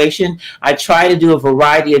situation. I try to do a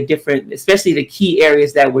variety of different, especially the key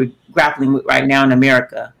areas that we're grappling with right now in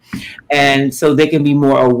America. And so they can be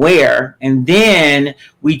more aware, and then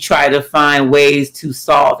we try to find ways to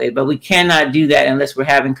solve it. But we cannot do that unless we're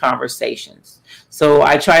having conversations. So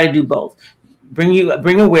I try to do both,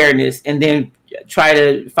 bring awareness, and then try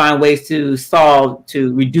to find ways to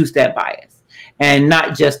reduce that bias, and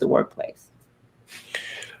not just the workplace.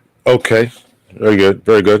 Okay. Very good.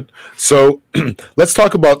 Very good. So let's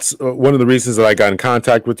talk about one of the reasons that I got in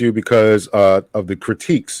contact with you, because of the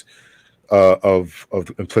critiques of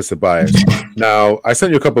implicit bias. Now, I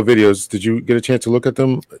sent you a couple of videos. Did you get a chance to look at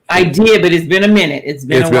them? I did, but it's been a minute. It's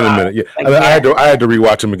been a minute. Yeah, I had to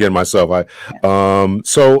rewatch them again myself.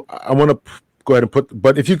 So I want to go ahead and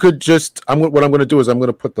but if you could just, what I'm going to do is I'm going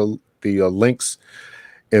to put the links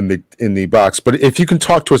in the box. But if you can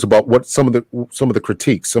talk to us about what some of the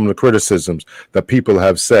critiques, some of the criticisms that people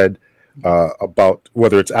have said about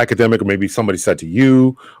whether it's academic or maybe somebody said to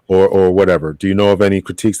you or whatever. Do you know of any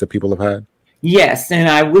critiques that people have had? Yes, and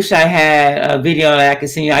I wish I had a video that I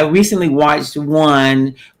could send you. I recently watched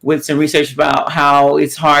one with some research about how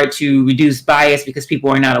it's hard to reduce bias because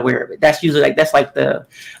people are not aware of it. That's usually that's like the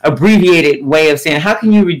abbreviated way of saying, how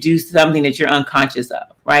can you reduce something that you're unconscious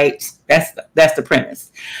of, right? That's the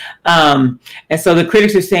premise. And so the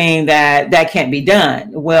critics are saying that can't be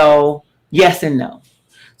done. Well, yes and no.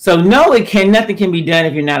 So no, nothing can be done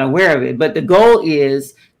if you're not aware of it. But the goal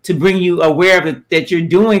is to bring you aware of it, that you're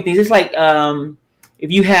doing things. It's like if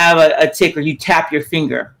you have a tick or you tap your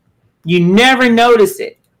finger, you never notice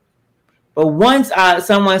it. But once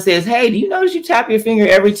someone says, "Hey, do you notice you tap your finger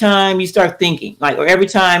every time you start thinking, or every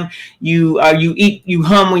time you eat, you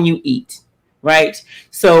hum when you eat?" Right.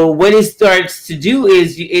 So what it starts to do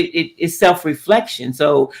is it's self-reflection.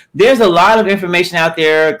 So there's a lot of information out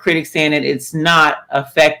there, critics saying that it's not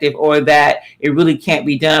effective or that it really can't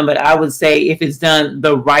be done. But I would say if it's done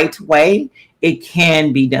the right way, it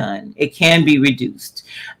can be done. It can be reduced.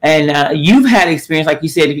 And you've had experience, like you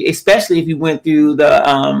said, especially if you went through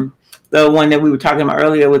the one that we were talking about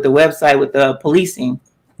earlier with the website with the policing.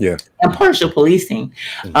 Yeah. And partial policing.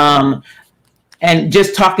 Mm-hmm. And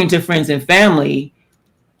just talking to friends and family,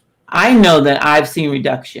 I know that I've seen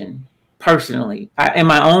reduction personally in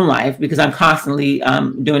my own life because I'm constantly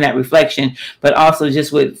doing that reflection, but also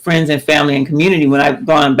just with friends and family and community. When I've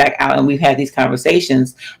gone back out and we've had these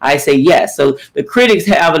conversations, I say yes. So the critics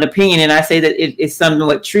have an opinion, and I say that it's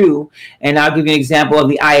somewhat true. And I'll give you an example of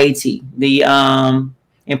the IAT, the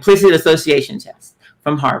implicit association test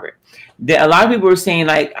from Harvard. A lot of people were saying,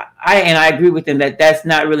 I agree with them, that that's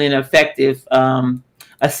not really an effective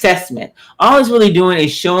assessment. All it's really doing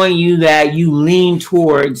is showing you that you lean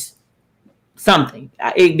towards something,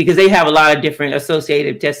 because they have a lot of different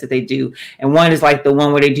associative tests that they do. And one is like the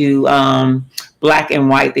one where they do black and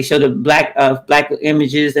white. They show the black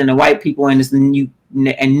images and the white people, and this new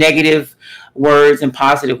and negative words and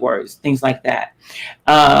positive words, things like that.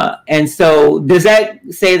 And so does that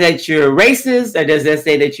say that you're racist, or does that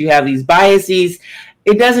say that you have these biases?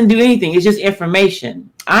 It doesn't do anything. It's just information.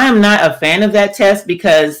 I am not a fan of that test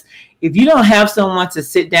because if you don't have someone to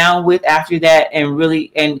sit down with after that and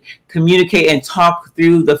really and communicate and talk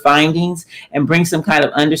through the findings and bring some kind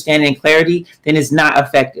of understanding and clarity, then it's not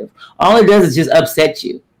effective. All it does is just upset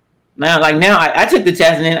you. Now I took the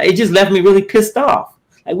test and then it just left me really pissed off.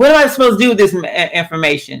 Like, what am I supposed to do with this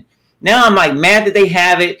information? Now I'm like mad that they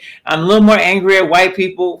have it. I'm a little more angry at white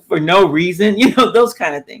people for no reason, those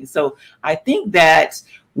kind of things. So I think that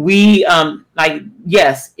we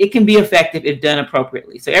yes, it can be effective if done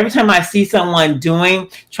appropriately. So every time I see someone trying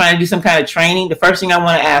to do some kind of training, the first thing I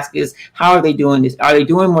want to ask is, how are they doing this? Are they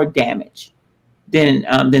doing more damage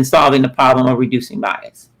than solving the problem or reducing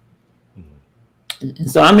bias? Mm-hmm.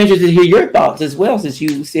 So I'm interested to hear your thoughts as well, since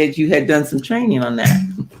you said you had done some training on that.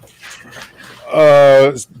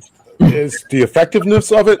 Is the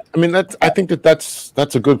effectiveness of it? I mean, I think that's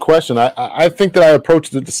a good question. I think that I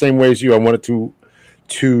approached it the same way as you. I wanted to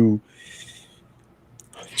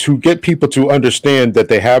get people to understand that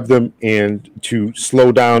they have them and to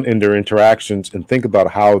slow down in their interactions and think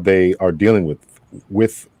about how they are dealing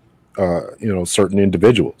with certain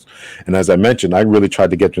individuals. And as I mentioned, I really tried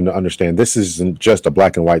to get them to understand this isn't just a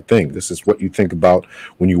black and white thing. This is what you think about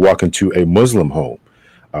when you walk into a Muslim home.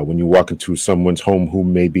 When you walk into someone's home who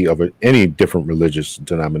may be of any different religious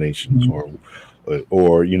denominations, mm-hmm.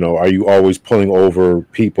 or are you always pulling over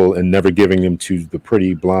people and never giving them to the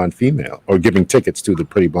pretty blonde female, or giving tickets to the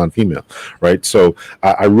pretty blonde female, right? So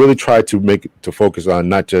I really try to focus on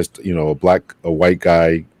not just a white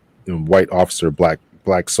guy, white officer,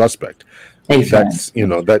 black suspect. That's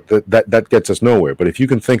that gets us nowhere. But if you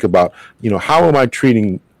can think about how am I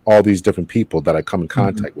treating all these different people that I come in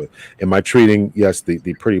contact mm-hmm. with? Am I treating,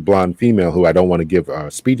 the pretty blonde female who I don't want to give a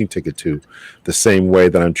speeding ticket to the same way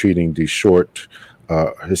that I'm treating the short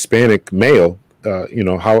Hispanic male?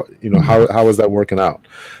 How is that working out?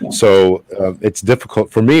 Yeah. So it's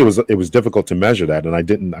difficult for me. It was difficult to measure that, and I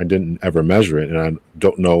didn't ever measure it, and I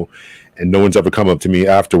don't know. And no one's ever come up to me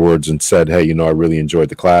afterwards and said, "Hey, I really enjoyed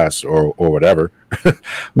the class," or whatever.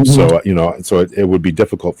 Mm-hmm. So it would be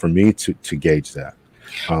difficult for me to gauge that.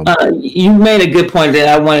 You made a good point that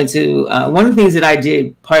I wanted to. One of the things that I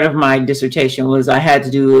did, part of my dissertation, was I had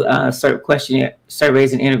to do certain questionnaire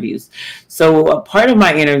surveys and interviews. So a part of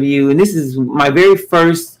my interview, and this is my very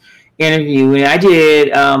first interview, and I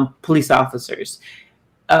did police officers.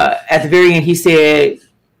 At the very end, he said,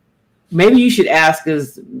 maybe you should ask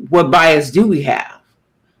us, what bias do we have?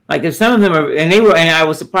 Like, if some of them are, and I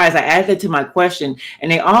was surprised. I added that to my question,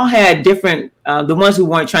 and they all had different. The ones who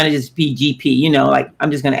weren't trying to just be GP, like,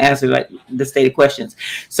 I'm just going to answer like the stated questions.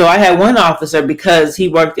 So I had one officer, because he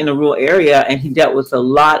worked in a rural area and he dealt with a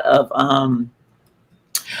lot of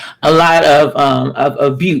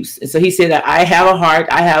abuse. And so he said that I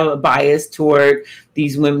have a bias toward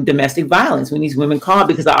these women, domestic violence, when these women call,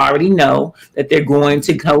 because I already know that they're going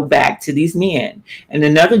to go back to these men. And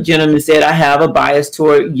another gentleman said, I have a bias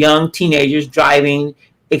toward young teenagers driving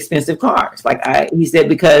expensive cars. He said,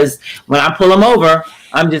 because when I pull them over,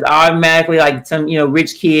 I'm just automatically like some,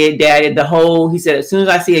 rich kid, daddy, he said, as soon as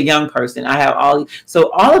I see a young person, I have so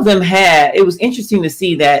all of them it was interesting to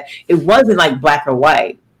see that it wasn't like black or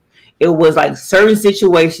white. It was like certain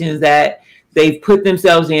situations that they've put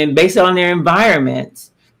themselves in based on their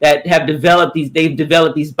environments that have developed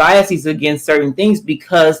these biases against certain things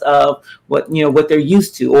because of what they're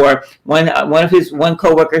used to. Or one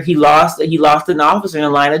coworker, he lost an officer in the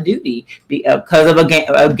line of duty because of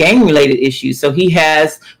a gang related issue. So he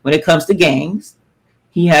has, when it comes to gangs,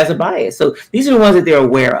 he has a bias. So these are the ones that they're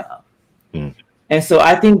aware of. Mm. And so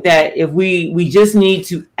I think that if we just need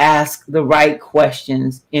to ask the right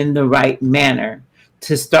questions in the right manner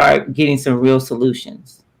to start getting some real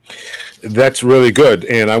solutions. That's really good.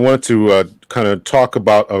 And I wanted to kind of talk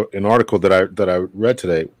about an article that I read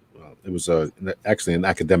today. It was actually an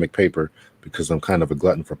academic paper, because I'm kind of a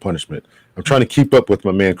glutton for punishment. I'm trying to keep up with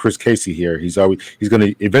my man Chris Casey here. He's going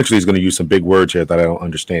to use some big words here that I don't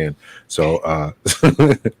understand. So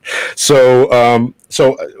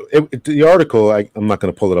the article, I'm not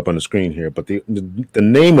going to pull it up on the screen here, but the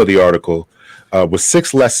name of the article was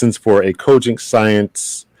 6 Lessons for a Cogent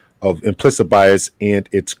Science of Implicit Bias and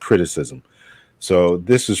Its Criticism. So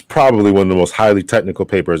this is probably one of the most highly technical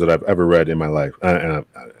papers that I've ever read in my life. I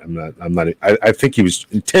think he was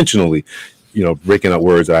intentionally, breaking out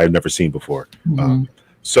words that I had never seen before. Mm-hmm.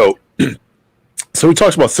 So he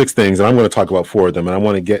talks about 6 things, and I'm going to talk about 4 of them. And I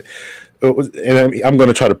want to get, and I'm going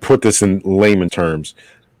to try to put this in layman terms,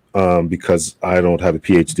 because I don't have a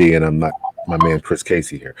PhD and I'm not my man Chris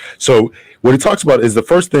Casey here. So what he talks about is, the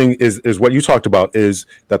first thing is what you talked about, is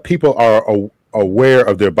that people are aware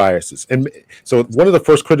of their biases. And so one of the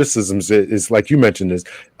first criticisms is like you mentioned, is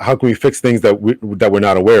how can we fix things that we're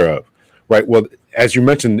not aware of? right? Well, as you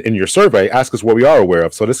mentioned in your survey, ask us what we are aware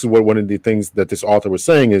of. So this is what one of the things that this author was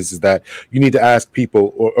saying is that you need to ask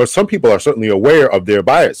people, or some people are certainly aware of their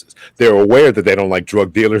biases. They're aware that they don't like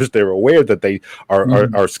drug dealers. They're aware that they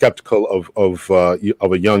are skeptical of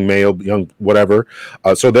a young male, young whatever.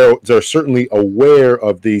 So they're certainly aware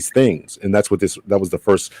of these things, and that was the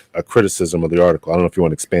first criticism of the article. I don't know if you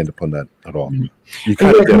want to expand upon that at all. You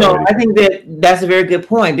kind of did. No, I think that's a very good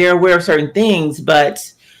point. They're aware of certain things,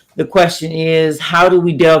 but the question is, how do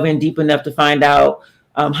we delve in deep enough to find out?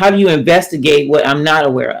 How do you investigate what I'm not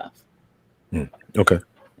aware of? Okay.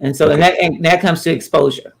 And so, Okay. and that comes to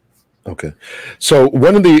exposure. Okay. So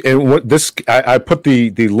I put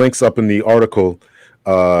the links up in the article,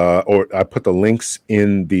 or I put the links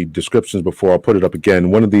in the descriptions before. I'll put it up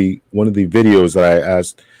again. One of the videos that I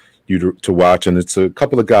asked you to watch, and it's a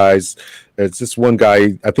couple of guys. It's this one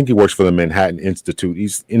guy. I think he works for the Manhattan Institute.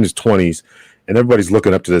 He's in his 20s. And everybody's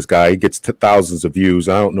looking up to this guy. He gets thousands of views.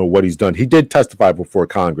 I don't know what he's done. He did testify before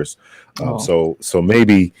Congress, so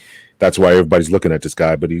maybe that's why everybody's looking at this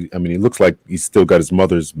guy. But he looks like he's still got his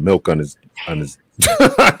mother's milk on his.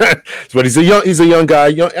 But he's a young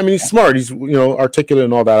guy. He's smart. He's articulate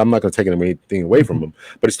and all that. I'm not going to take anything away from him.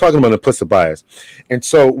 But he's talking about implicit bias, and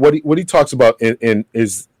so what he talks about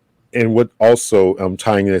is what also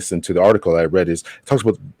tying this into the article I read is talks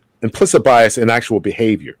about implicit bias in actual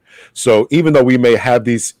behavior. So even though we may have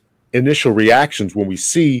these initial reactions when we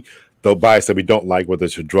see the bias that we don't like, whether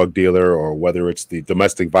it's a drug dealer or whether it's the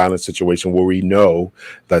domestic violence situation where we know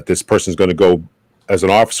that this person is going to go, as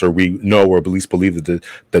an officer, we know or at least believe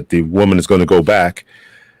that the woman is going to go back.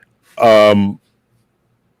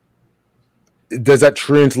 Does that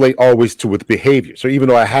translate always with behavior? So even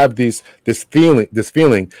though I have this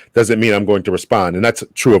feeling doesn't mean I'm going to respond. And that's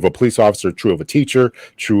true of a police officer, true of a teacher,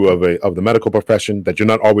 true of the medical profession, that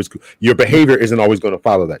your behavior isn't always going to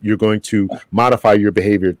follow that. You're going to modify your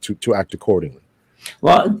behavior to act accordingly.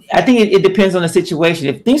 Well, I think it depends on the situation.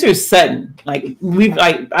 If things are sudden,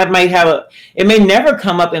 it may never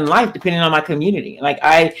come up in life depending on my community.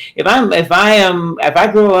 If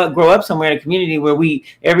I grow up somewhere in a community where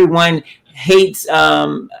everyone hates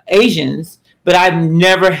Asians, but I've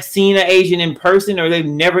never seen an Asian in person, or they've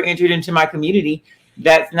never entered into my community,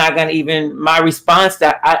 that's not going to even my response.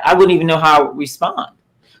 That I wouldn't even know how to respond,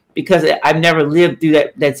 because I've never lived through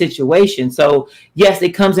that situation. So yes,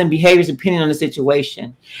 it comes in behaviors depending on the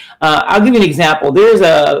situation. I'll give you an example. There's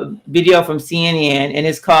a video from CNN, and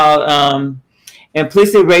it's called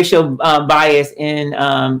implicit racial bias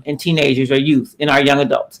in teenagers or youth, in our young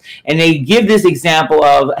adults. And they give this example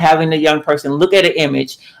of having a young person look at an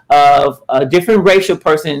image of a different racial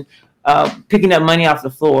person picking up money off the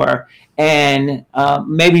floor. And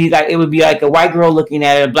maybe it would be like a white girl looking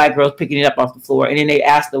at it, a black girl picking it up off the floor. And then they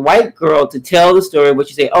ask the white girl to tell the story, which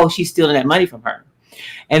you say, oh, she's stealing that money from her.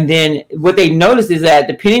 And then what they noticed is that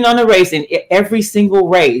depending on the race, in every single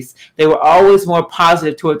race, they were always more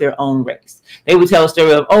positive toward their own race. They would tell a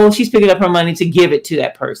story of, oh, she's picking up her money to give it to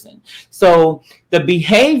that person. So the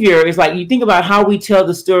behavior is you think about how we tell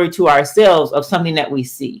the story to ourselves of something that we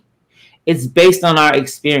see. It's based on our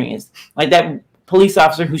experience. Like that police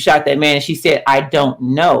officer who shot that man, and she said, I don't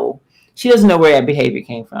know. She doesn't know where that behavior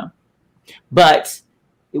came from. But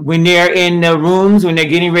when they're in the rooms, when they're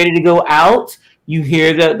getting ready to go out, you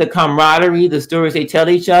hear the camaraderie, the stories they tell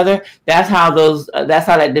each other. That's how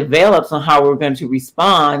that develops on how we're going to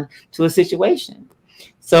respond to a situation.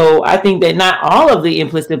 So I think that not all of the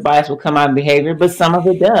implicit bias will come out in behavior, but some of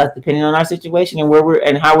it does, depending on our situation and where we're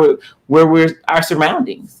our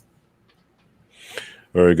surroundings.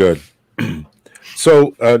 Very good.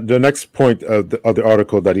 So the next point of the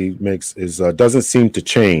article that he makes is doesn't seem to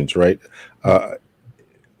change, right?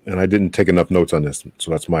 And I didn't take enough notes on this, so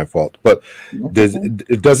that's my fault. But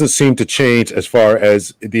it doesn't seem to change as far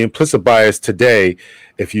as the implicit bias today.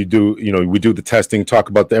 If you do, we do the testing, talk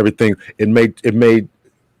about everything. We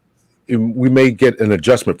may get an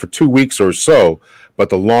adjustment for 2 weeks or so, but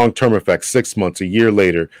the long-term effect, 6 months, a year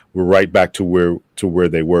later, we're right back to where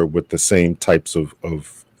they were with the same types of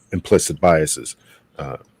implicit biases.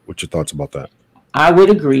 What's your thoughts about that? I would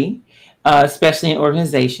agree, especially in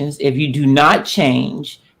organizations. If you do not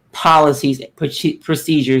change policies,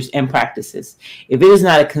 procedures, and practices, if it is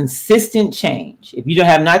not a consistent change, if you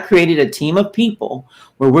have not created a team of people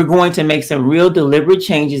where we're going to make some real deliberate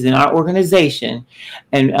changes in our organization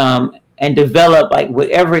and develop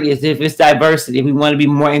whatever it is, if it's diversity, if we want to be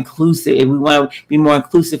more inclusive, if we want to be more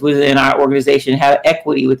inclusive within our organization, have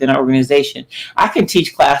equity within our organization. I can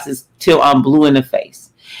teach classes till I'm blue in the face.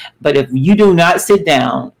 But if you do not sit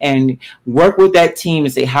down and work with that team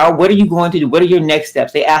and say, what are you going to do? What are your next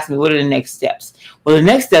steps? They ask me, what are the next steps? Well, the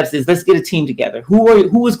next steps is, let's get a team together.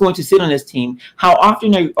 Who is going to sit on this team? How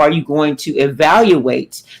often are you going to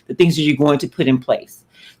evaluate the things that you're going to put in place?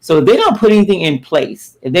 So if they don't put anything in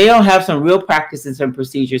place, if they don't have some real practices and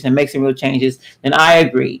procedures and make some real changes, then I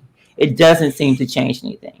agree. It doesn't seem to change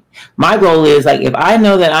anything. My goal is, like, if I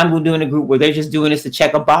know that I'm doing a group where they're just doing this to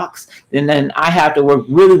check a box, then I have to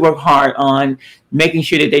really work hard on making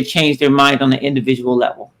sure that they change their mind on an individual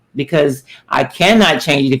level. Because I cannot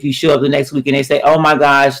change it if you show up the next week and they say, oh my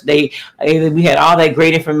gosh, we had all that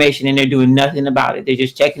great information and they're doing nothing about it. They're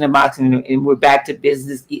just checking the box and we're back to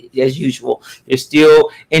business as usual. There's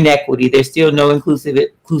still inequity. There's still no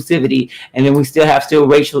inclusivity. And then we still have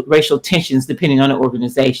racial tensions depending on the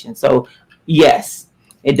organization. So yes,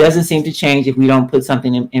 it doesn't seem to change if we don't put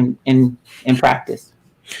something in practice.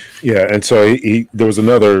 Yeah, and so there was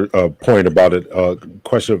another point about it,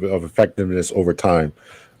 question of effectiveness over time.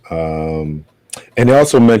 And he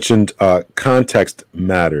also mentioned context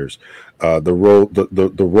matters, the role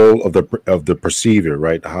of the perceiver,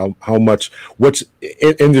 right? How much, what's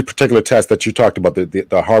in the particular test that you talked about,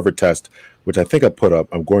 the Harvard test, which I think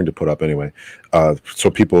I'm going to put up anyway,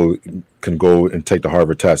 so people can go and take the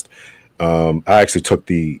Harvard test. I actually took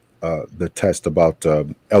the test about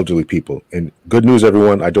elderly people, and good news,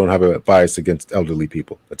 everyone, I don't have a bias against elderly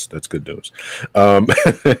people. That's good news.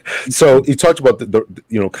 So he talked about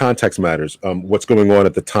the context matters, what's going on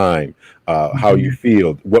at the time, how you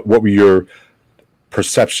feel, what were your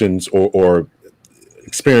perceptions or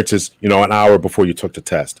experiences, an hour before you took the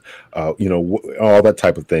test, all that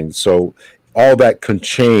type of thing. So all that can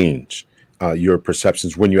change your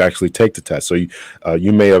perceptions when you actually take the test. So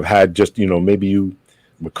you may have had just, maybe you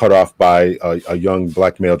were cut off by a young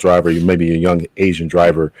black male driver, maybe a young Asian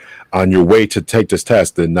driver on your way to take this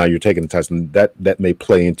test, and now you're taking the test, and that may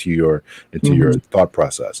play into your thought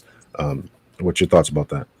process. What's your thoughts about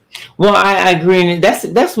that? Well, I agree, and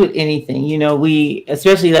that's with anything. We,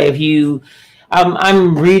 especially like if you,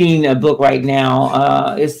 I'm reading a book right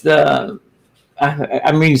now.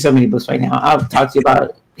 I'm reading so many books right now. I'll talk to you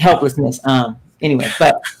about helplessness. Anyway,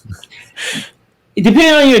 but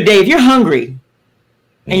depending on your day, if you're hungry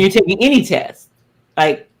and you're taking any test,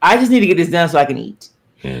 like, I just need to get this done so I can eat.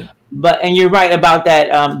 And you're right about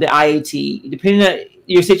that, the IAT, depending on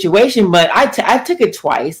your situation. But I took it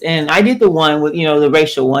twice, and I did the one with, the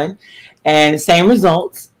racial one, and same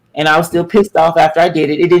results. And I was still pissed off after I did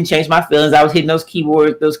it. It didn't change my feelings. I was hitting those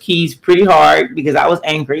keys pretty hard because I was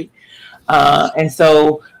angry. And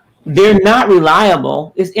so they're not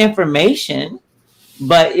reliable. It's information.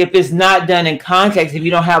 But if it's not done in context, if you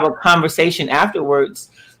don't have a conversation afterwards,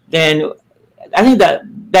 then I think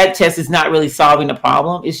that test is not really solving the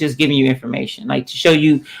problem. It's just giving you information, like to show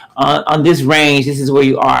you on this range, this is where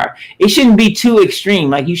you are. It shouldn't be too extreme.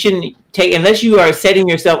 Like, you shouldn't take, unless you are setting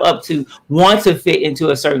yourself up to want to fit into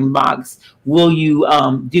a certain box, will you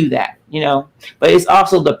do that? But it's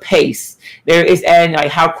also the pace. There is adding, like,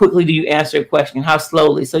 how quickly do you answer a question, how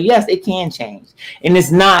slowly. So yes, it can change. And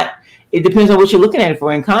it depends on what you're looking at it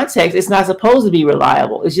for. In context, it's not supposed to be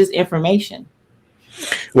reliable. It's just information.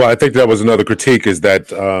 Well, I think that was another critique, is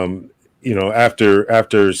that,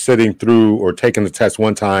 after sitting through or taking the test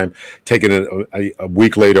one time, taking it a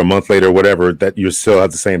week later, a month later, whatever, that you still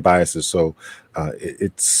have the same biases. So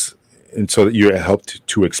and so that you helped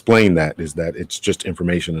to explain that, is that it's just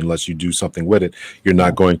information. Unless you do something with it, you're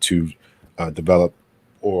not going to develop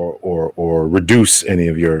or reduce any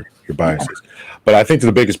of your biases. But I think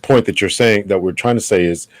the biggest point that you're saying, that we're trying to say,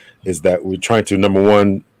 is that we're trying to, number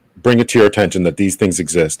one, bring it to your attention that these things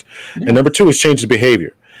exist. And number two is change the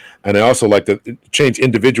behavior. And I also like to change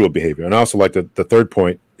individual behavior. And I also like the third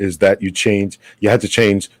point is that you have to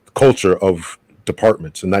change the culture of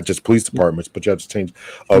departments, and not just police departments, but you have to change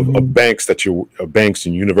of banks banks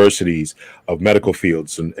and universities, of medical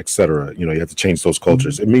fields, and et cetera. You have to change those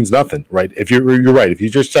cultures. It means nothing, right? If you're right, if you're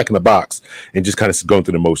just checking the box and just kind of going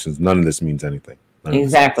through the motions, none of this means anything.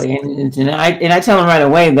 Exactly. And I tell them right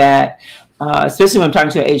away that, especially when I'm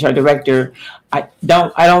talking to an HR director, I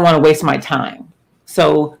don't want to waste my time.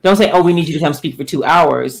 So don't say, oh, we need you to come speak for 2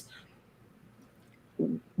 hours.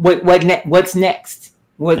 What's next?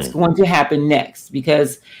 What's going to happen next?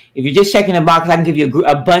 Because if you're just checking a box, I can give you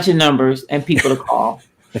a bunch of numbers and people to call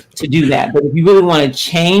to do that. But if you really want to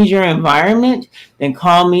change your environment, then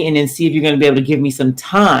call me and then see if you're going to be able to give me some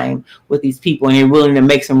time with these people and you're willing to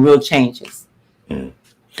make some real changes. And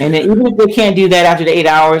then even if they can't do that after the 8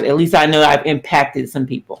 hours, at least I know I've impacted some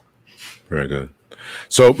people. Very good.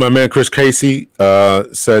 So my man Chris Casey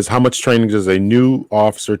says, how much training does a new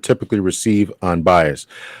officer typically receive on bias?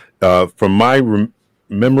 From my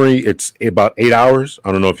memory, it's about 8 hours.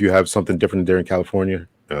 I don't know if you have something different there in California.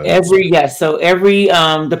 So every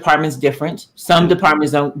department's different. Some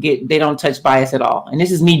departments don't touch bias at all. And this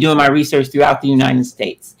is me doing my research throughout the United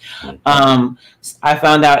States. I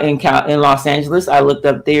found out in Los Angeles, I looked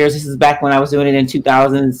up theirs. This is back when I was doing it in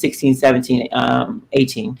 2016, 17,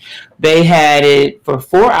 18. They had it for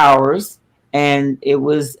 4 hours, and it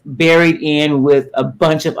was buried in with a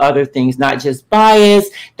bunch of other things, not just bias,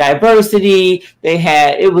 diversity.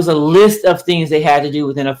 It was a list of things they had to do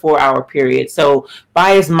within a 4-hour period. So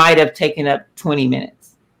bias might have taken up 20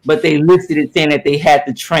 minutes, but they listed it saying that they had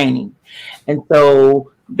the training. And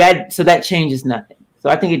so that changes nothing. So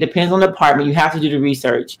I think it depends on the department. You have to do the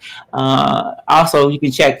research. Also, you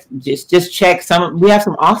can check, just check some. We have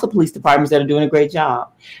some also police departments that are doing a great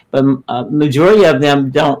job, but majority of them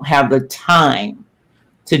don't have the time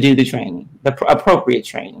to do the training, the appropriate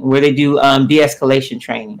training, where they do de-escalation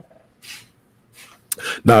training.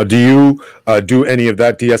 Now, do you do any of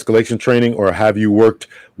that de-escalation training, or have you worked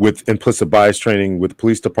with implicit bias training with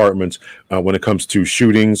police departments when it comes to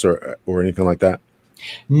shootings or anything like that?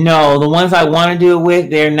 No, the ones I want to do it with,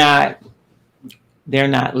 they're not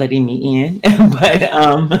letting me in.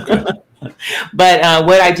 But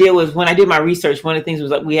what I did was, when I did my research, one of the things was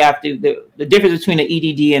that we have to, the difference between an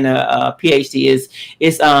EDD and a PhD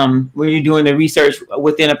is when you're doing the research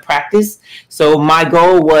within a practice. So my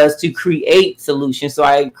goal was to create solutions. So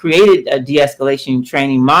I created a de-escalation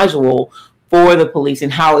training module for the police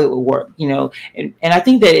and how it would work, and I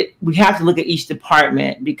think that we have to look at each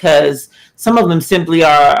department, because some of them simply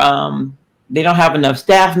are, they don't have enough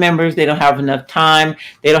staff members, they don't have enough time,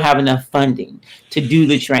 they don't have enough funding to do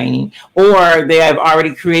the training, or they have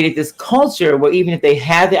already created this culture where even if they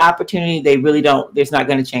have the opportunity, they really don't, it's not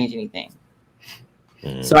going to change anything.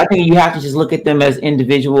 So I think you have to just look at them as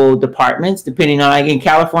individual departments, depending on, like in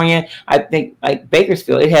California, I think like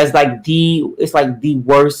Bakersfield, it has it's like the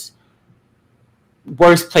worst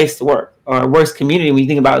place to work, or worst community when you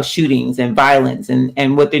think about shootings and violence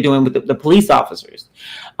and what they're doing with the police officers.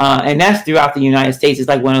 And that's throughout the United States. It's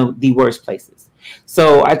like one of the worst places.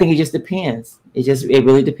 So I think it just depends. It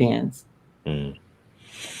really depends.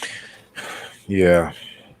 Yeah.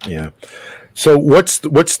 So what's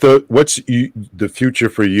the future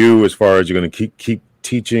for you, as far as you're going to keep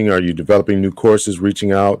teaching? Are you developing new courses,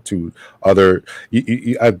 reaching out to other,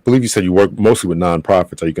 I believe you said you work mostly with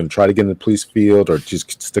nonprofits. Are you going to try to get in the police field, or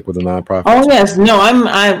just stick with the nonprofits? Oh yes, no,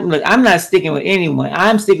 I'm not sticking with anyone.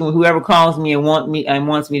 I'm sticking with whoever calls me and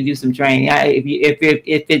wants me to do some training.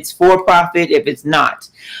 If it's for profit, if it's not,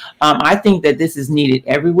 I think that this is needed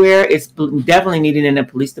everywhere. It's definitely needed in the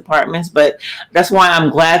police departments, but that's why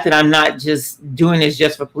I'm glad that I'm not just doing this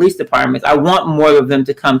just for police departments. I want more of them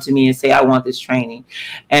to come to me and say, I want this training,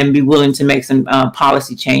 and be willing to make some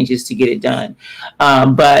policy changes to get it done.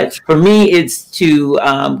 But for me, it's to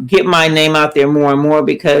get my name out there more and more,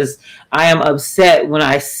 because I am upset when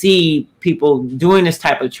I see people doing this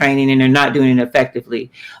type of training and they're not doing it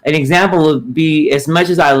effectively. An example would be, as much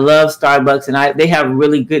as I love Starbucks, and they have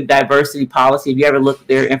really good diversity policy. If you ever look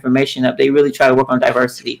their information up, they really try to work on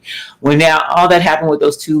diversity. When now all that happened with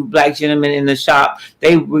those two black gentlemen in the shop,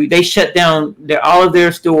 they shut down all of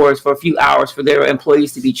their stores for a few hours for their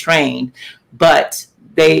employees to be trained. But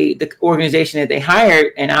the organization that they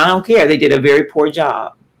hired, and I don't care, they did a very poor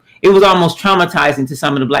job. It was almost traumatizing to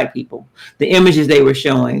some of the black people, the images they were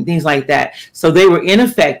showing, things like that. So they were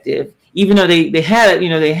ineffective, even though they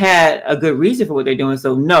had a good reason for what they're doing.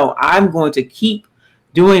 So no, I'm going to keep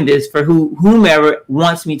doing this for whomever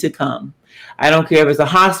wants me to come. I don't care if it's a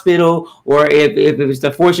hospital or if it's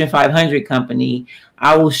the Fortune 500 company.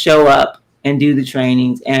 I will show up and do the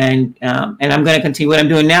trainings, and I'm going to continue. What I'm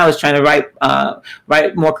doing now is trying to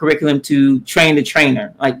write more curriculum to train the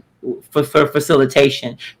trainer, like for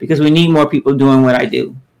facilitation, because we need more people doing what I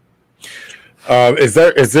do. Is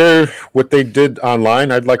there what they did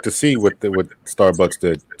online? I'd like to see what Starbucks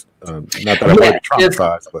did. Not that I'm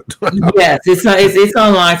traumatized, but yes, it's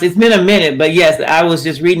online. It's been a minute, but yes, I was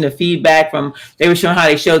just reading the feedback they were showing how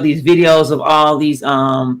they showed these videos of all these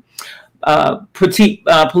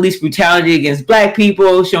police brutality against black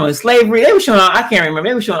people, showing slavery. They were showing, I can't remember,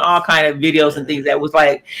 they were showing all kind of videos and things that was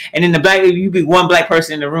like, and then you be one black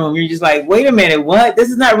person in the room, you're just like, wait a minute, what?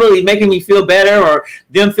 This is not really making me feel better, or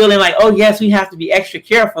them feeling like, oh yes, we have to be extra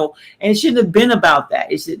careful. And it shouldn't have been about that.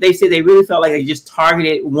 They said they really felt like they just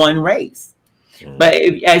targeted one race. But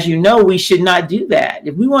as you know, we should not do that.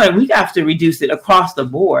 If we want, we have to reduce it across the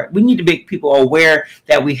board. We need to make people aware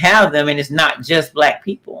that we have them, and it's not just Black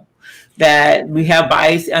people. That we have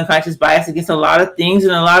bias, unconscious bias against a lot of things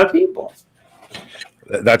and a lot of people.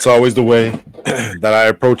 That's always the way that I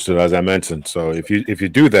approached it, as I mentioned. So if you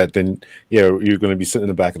do that, then you're going to be sitting in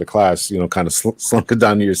the back of the class, kind of slunk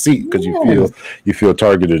down to your seat because you feel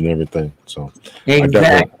targeted and everything. So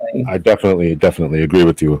exactly, I definitely agree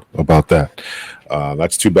with you about that.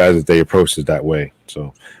 That's too bad that they approached it that way.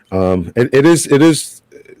 So it is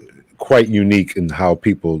quite unique in how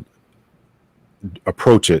people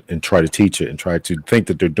approach it and try to teach it and try to think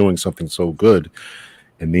that they're doing something so good.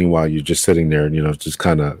 And meanwhile, you're just sitting there and, just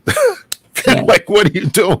kind of like, what are you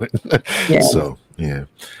doing? Yeah. So, yeah.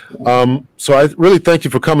 So I really thank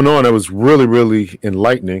you for coming on. It was really, really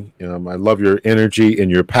enlightening. I love your energy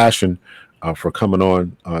and your passion for coming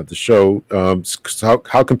on the show. How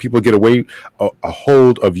can people get a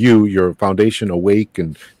hold of you, your foundation, Awake,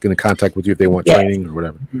 and get in contact with you if they want training or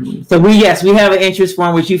whatever? So we have an interest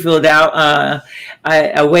form which you filled out.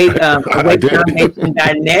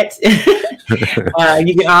 AwakeFoundation.net.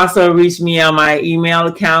 You can also reach me on my email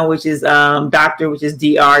account, which is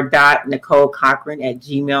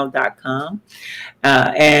dr.nicole.cochran@gmail.com.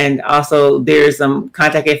 And also there's some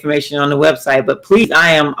contact information on the website. But please,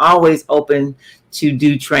 I am always open to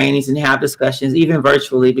do trainings and have discussions, even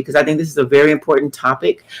virtually, because I think this is a very important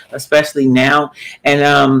topic, especially now.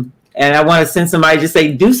 And I want to send somebody to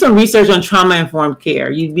say, do some research on trauma-informed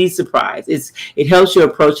care. You'd be surprised. It helps your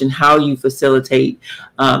approach and how you facilitate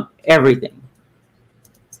everything.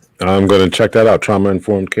 I'm going to check that out.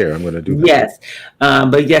 Trauma-informed care. I'm going to do that. Yes.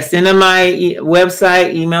 But yes, send them my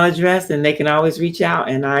website, email address, and they can always reach out.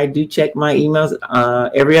 And I do check my emails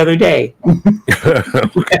every other day.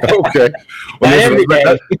 Okay.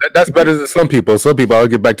 Well, that's better than some people. Some people, I'll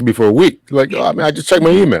get back to me for a week. Like, I just checked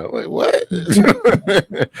my email. Like, what?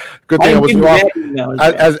 Good thing I was off.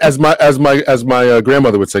 As my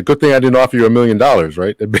grandmother would say, good thing I didn't offer you $1 million,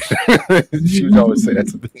 right? She would always say that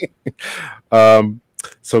to me.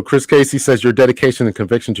 So Chris Casey says your dedication and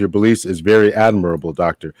conviction to your beliefs is very admirable,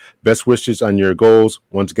 Doctor. Best wishes on your goals.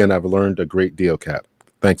 Once again, I've learned a great deal, Cap.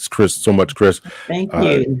 Thanks, Chris, so much, Chris. Thank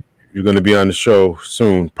you. You're going to be on the show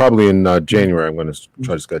soon, probably in January. I'm going to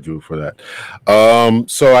try to schedule for that.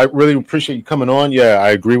 So I really appreciate you coming on. Yeah, I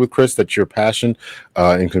agree with Chris that your passion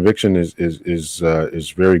and conviction is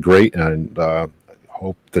very great, and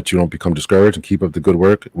hope that you don't become discouraged and keep up the good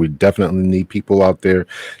work. We definitely need people out there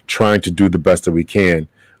trying to do the best that we can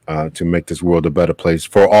to make this world a better place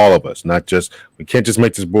for all of us. We can't just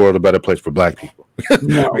make this world a better place for Black people.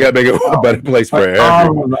 No. We got to make it a better place for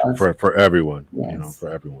everyone. For everyone, yes. For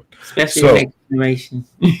everyone. Especially the next generation.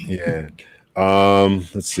 Yeah.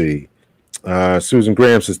 Let's see. Susan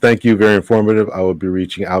Graham says, thank you. Very informative. I will be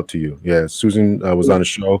reaching out to you. Yeah. Susan was on the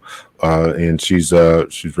show and she's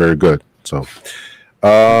very good. So,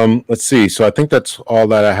 let's see. So I think that's all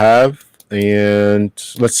that I have. And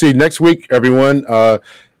let's see, next week, everyone,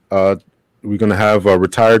 we're going to have a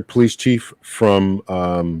retired police chief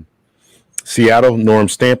from Seattle, Norm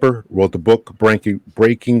Stamper, wrote the book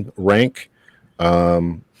Breaking Rank.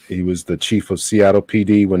 He was the chief of Seattle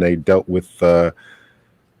PD when they dealt with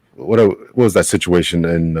what was that situation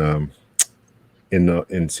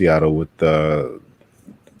in Seattle with the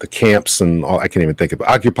camps and all. I can't even think of it.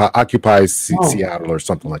 Occupy Seattle or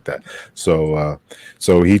something like that. So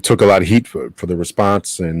he took a lot of heat for the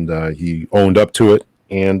response, and he owned up to it.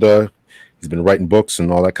 And he's been writing books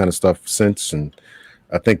and all that kind of stuff since. And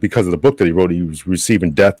I think because of the book that he wrote, he was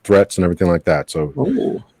receiving death threats and everything like that.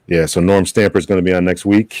 So yeah. So Norm Stamper is going to be on next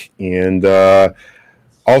week, and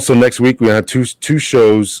also next week we have two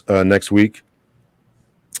shows next week.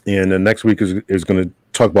 And then next week is going to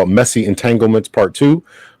talk about messy entanglements, part 2.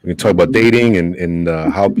 We can talk about dating and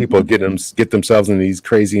how people get themselves in these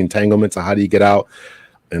crazy entanglements and how do you get out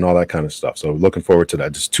and all that kind of stuff. So looking forward to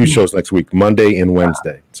that. Just 2 shows next week, Monday and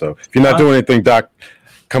Wednesday. So if you're not doing anything, Doc,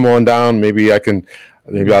 come on down. Maybe I'll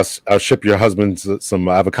ship your husband some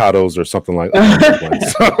avocados or something like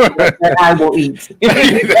that. I will eat.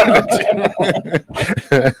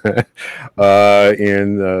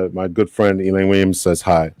 And my good friend Elaine Williams says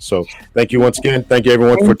hi. So thank you once again. Thank you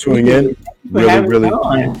everyone for tuning in.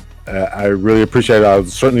 I really appreciate it. I'll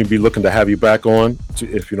certainly be looking to have you back on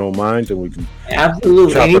if you don't mind, and we can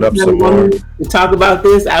absolutely chop it up some more. To talk about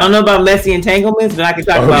this, I don't know about messy entanglements, but I can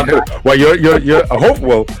talk about. Yeah. Well, you're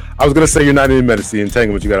hopeful. I was gonna say you're not in medicine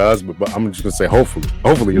entanglement. You got a husband, but I'm just gonna say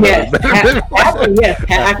hopefully. You're yes, happily, yes.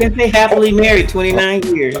 I can say happily married 29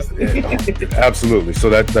 years. Yeah, absolutely.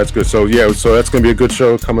 So that's good. So so that's gonna be a good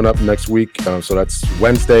show coming up next week. So that's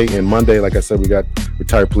Wednesday and Monday. Like I said, we got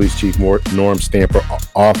retired police chief Norm Stamper,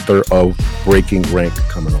 author of Breaking Rank,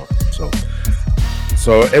 coming on.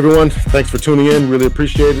 So everyone, thanks for tuning in. Really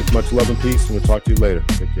appreciate it. Much love and peace, and we'll talk to you later.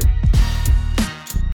 Take care.